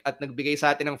nag-submit at nagbigay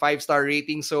sa atin ng 5-star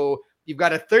rating. So you've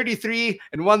got a 33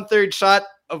 1/3 shot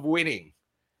of winning.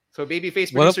 So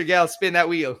babyface producer Gal, spin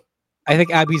that wheel. I think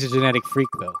Abby's a genetic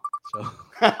freak though. So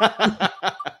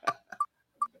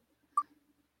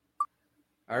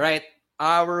all right.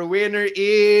 Our winner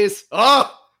is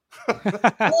I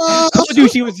told you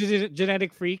she was a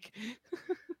genetic freak.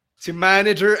 Si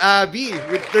Manager Abby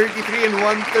with 33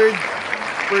 1/3%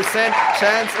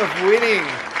 chance of winning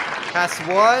has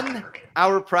won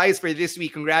our prize for this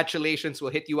week. Congratulations.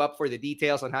 We'll hit you up for the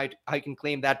details on how you can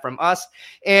claim that from us.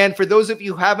 And for those of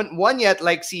you who haven't won yet,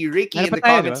 like see Ricky in the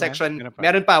comment section,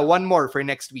 meron pa one more for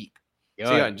next week.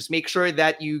 So yun, just make sure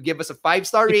that you give us a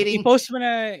 5-star rating. I-post mo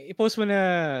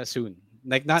na soon.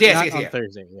 Like not on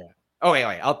Thursday. Yeah. Okay.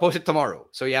 I'll post it tomorrow.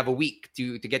 So you have a week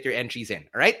to get your entries in.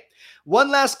 All right. One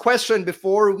last question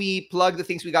before we plug the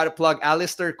things we got to plug.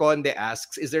 Alistair Conde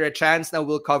asks, is there a chance now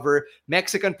we'll cover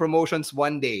Mexican promotions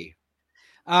one day?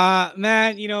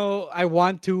 Man, I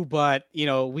want to, but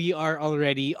we are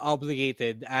already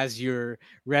obligated as your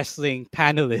wrestling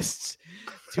panelists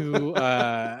to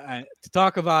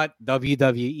talk about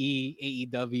WWE,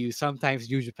 AEW, sometimes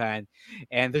New Japan,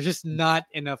 and there's just not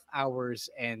enough hours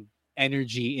and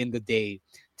energy in the day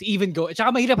to even go.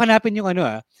 Tsaka mahirap hanapin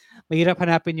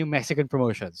yung Mexican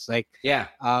promotions. Like, yeah,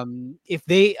 if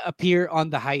they appear on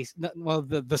the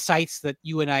sites that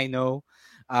you and I know,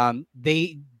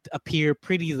 they appear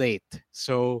pretty late.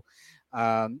 So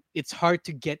it's hard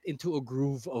to get into a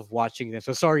groove of watching them.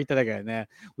 So sorry talaga na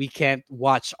we can't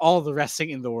watch all the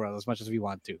wrestling in the world as much as we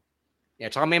want to. Yeah,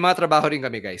 tsaka may mga trabaho rin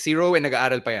kami, guys. Si Rowan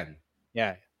nag-aaral pa yan.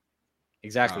 Yeah,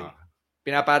 exactly.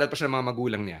 Pinapaaral pa siya ng mga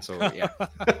magulang niya. So, yeah.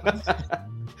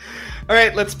 All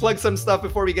right, let's plug some stuff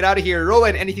before we get out of here.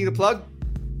 Rowan, anything to plug?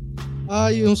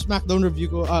 Yung SmackDown review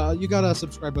ko, you gotta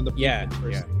subscribe on the first. Yeah,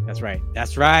 that's right.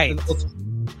 And also,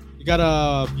 you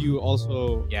gotta view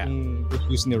also yung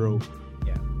reviews ni Ro.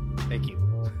 Yeah, thank you.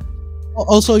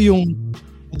 Also yung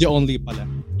audio only pala.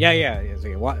 Yeah.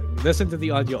 Okay. Listen to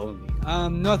the audio only.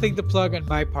 Nothing to plug on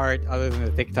my part other than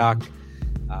the TikTok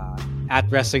at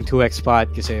Wrestling2XPod,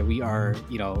 because we are,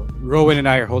 Rowan and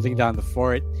I are holding down the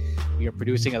fort. We are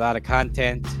producing a lot of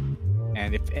content.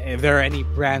 And if there are any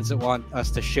brands that want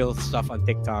us to shill stuff on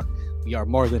TikTok, we are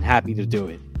more than happy to do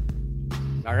it.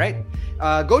 All right.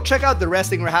 Go check out the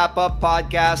Wrestling Wrap Up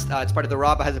podcast. It's part of the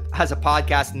RAPA has a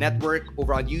podcast network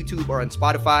over on YouTube or on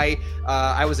Spotify.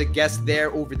 I was a guest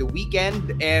there over the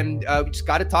weekend, and we just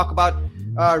got to talk about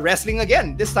wrestling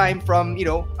again. This time from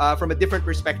a different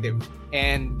perspective,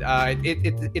 and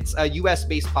it's a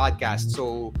US-based podcast,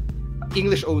 so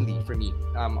English only for me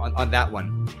on that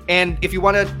one. And if you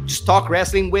want to just talk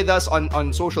wrestling with us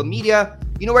on social media,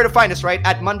 you know where to find us, right?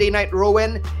 At Monday Night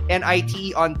Rowan,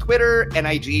 NIT on Twitter,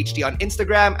 NIGHT on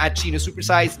Instagram, at Chino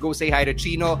Supersized. Go say hi to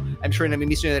Chino. I'm sure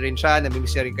namimiss nyo na rin siya,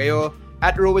 namimiss nyo rin kayo.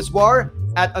 At Rowas War,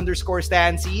 at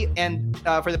 _Stancy, and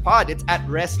for the pod, it's at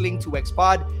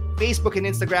Wrestling2XPod. Facebook and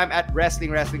Instagram at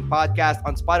Wrestling Podcast.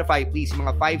 On Spotify, please, yung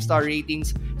mga 5-star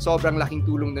ratings. Sobrang laking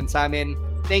tulong dun sa amin.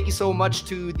 Thank you so much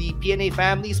to the PNA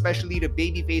family, especially the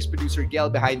babyface producer Gel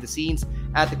behind the scenes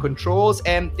at the controls.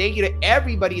 And thank you to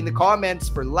everybody in the comments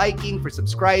for liking, for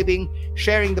subscribing,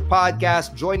 sharing the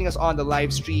podcast, joining us on the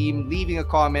live stream, leaving a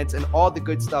comment, and all the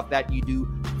good stuff that you do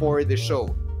for the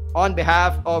show. On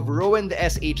behalf of Rowan the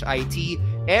SHIT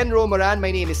and Romoran, my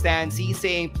name is Stancy,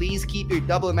 saying please keep your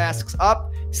double masks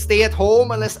up. Stay at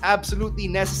home unless absolutely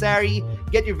necessary.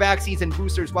 Get your vaccines and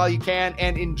boosters while you can.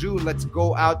 And in June, let's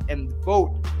go out and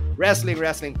vote. Wrestling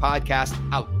Podcast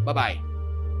out. Bye-bye.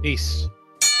 Peace.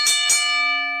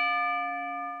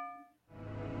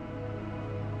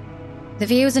 The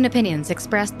views and opinions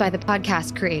expressed by the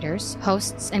podcast creators,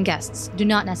 hosts, and guests do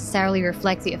not necessarily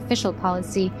reflect the official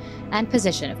policy and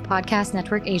position of Podcast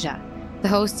Network Asia, the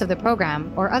hosts of the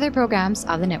program, or other programs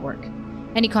of the network.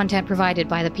 Any content provided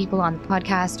by the people on the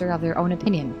podcast are of their own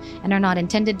opinion and are not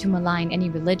intended to malign any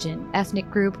religion,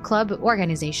 ethnic group, club,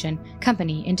 organization,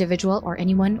 company, individual, or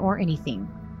anyone or anything.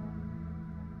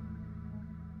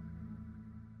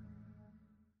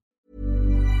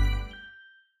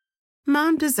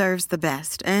 Mom deserves the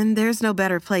best, and there's no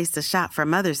better place to shop for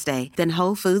Mother's Day than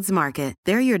Whole Foods Market.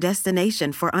 They're your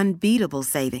destination for unbeatable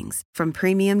savings, from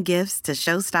premium gifts to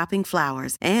show-stopping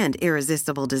flowers and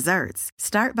irresistible desserts.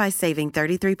 Start by saving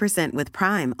 33% with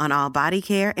Prime on all body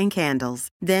care and candles.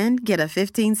 Then get a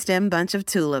 15-stem bunch of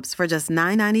tulips for just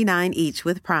 $9.99 each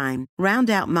with Prime. Round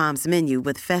out Mom's menu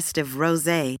with festive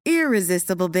rosé,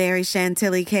 irresistible berry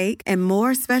chantilly cake, and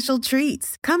more special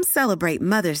treats. Come celebrate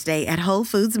Mother's Day at Whole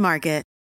Foods Market.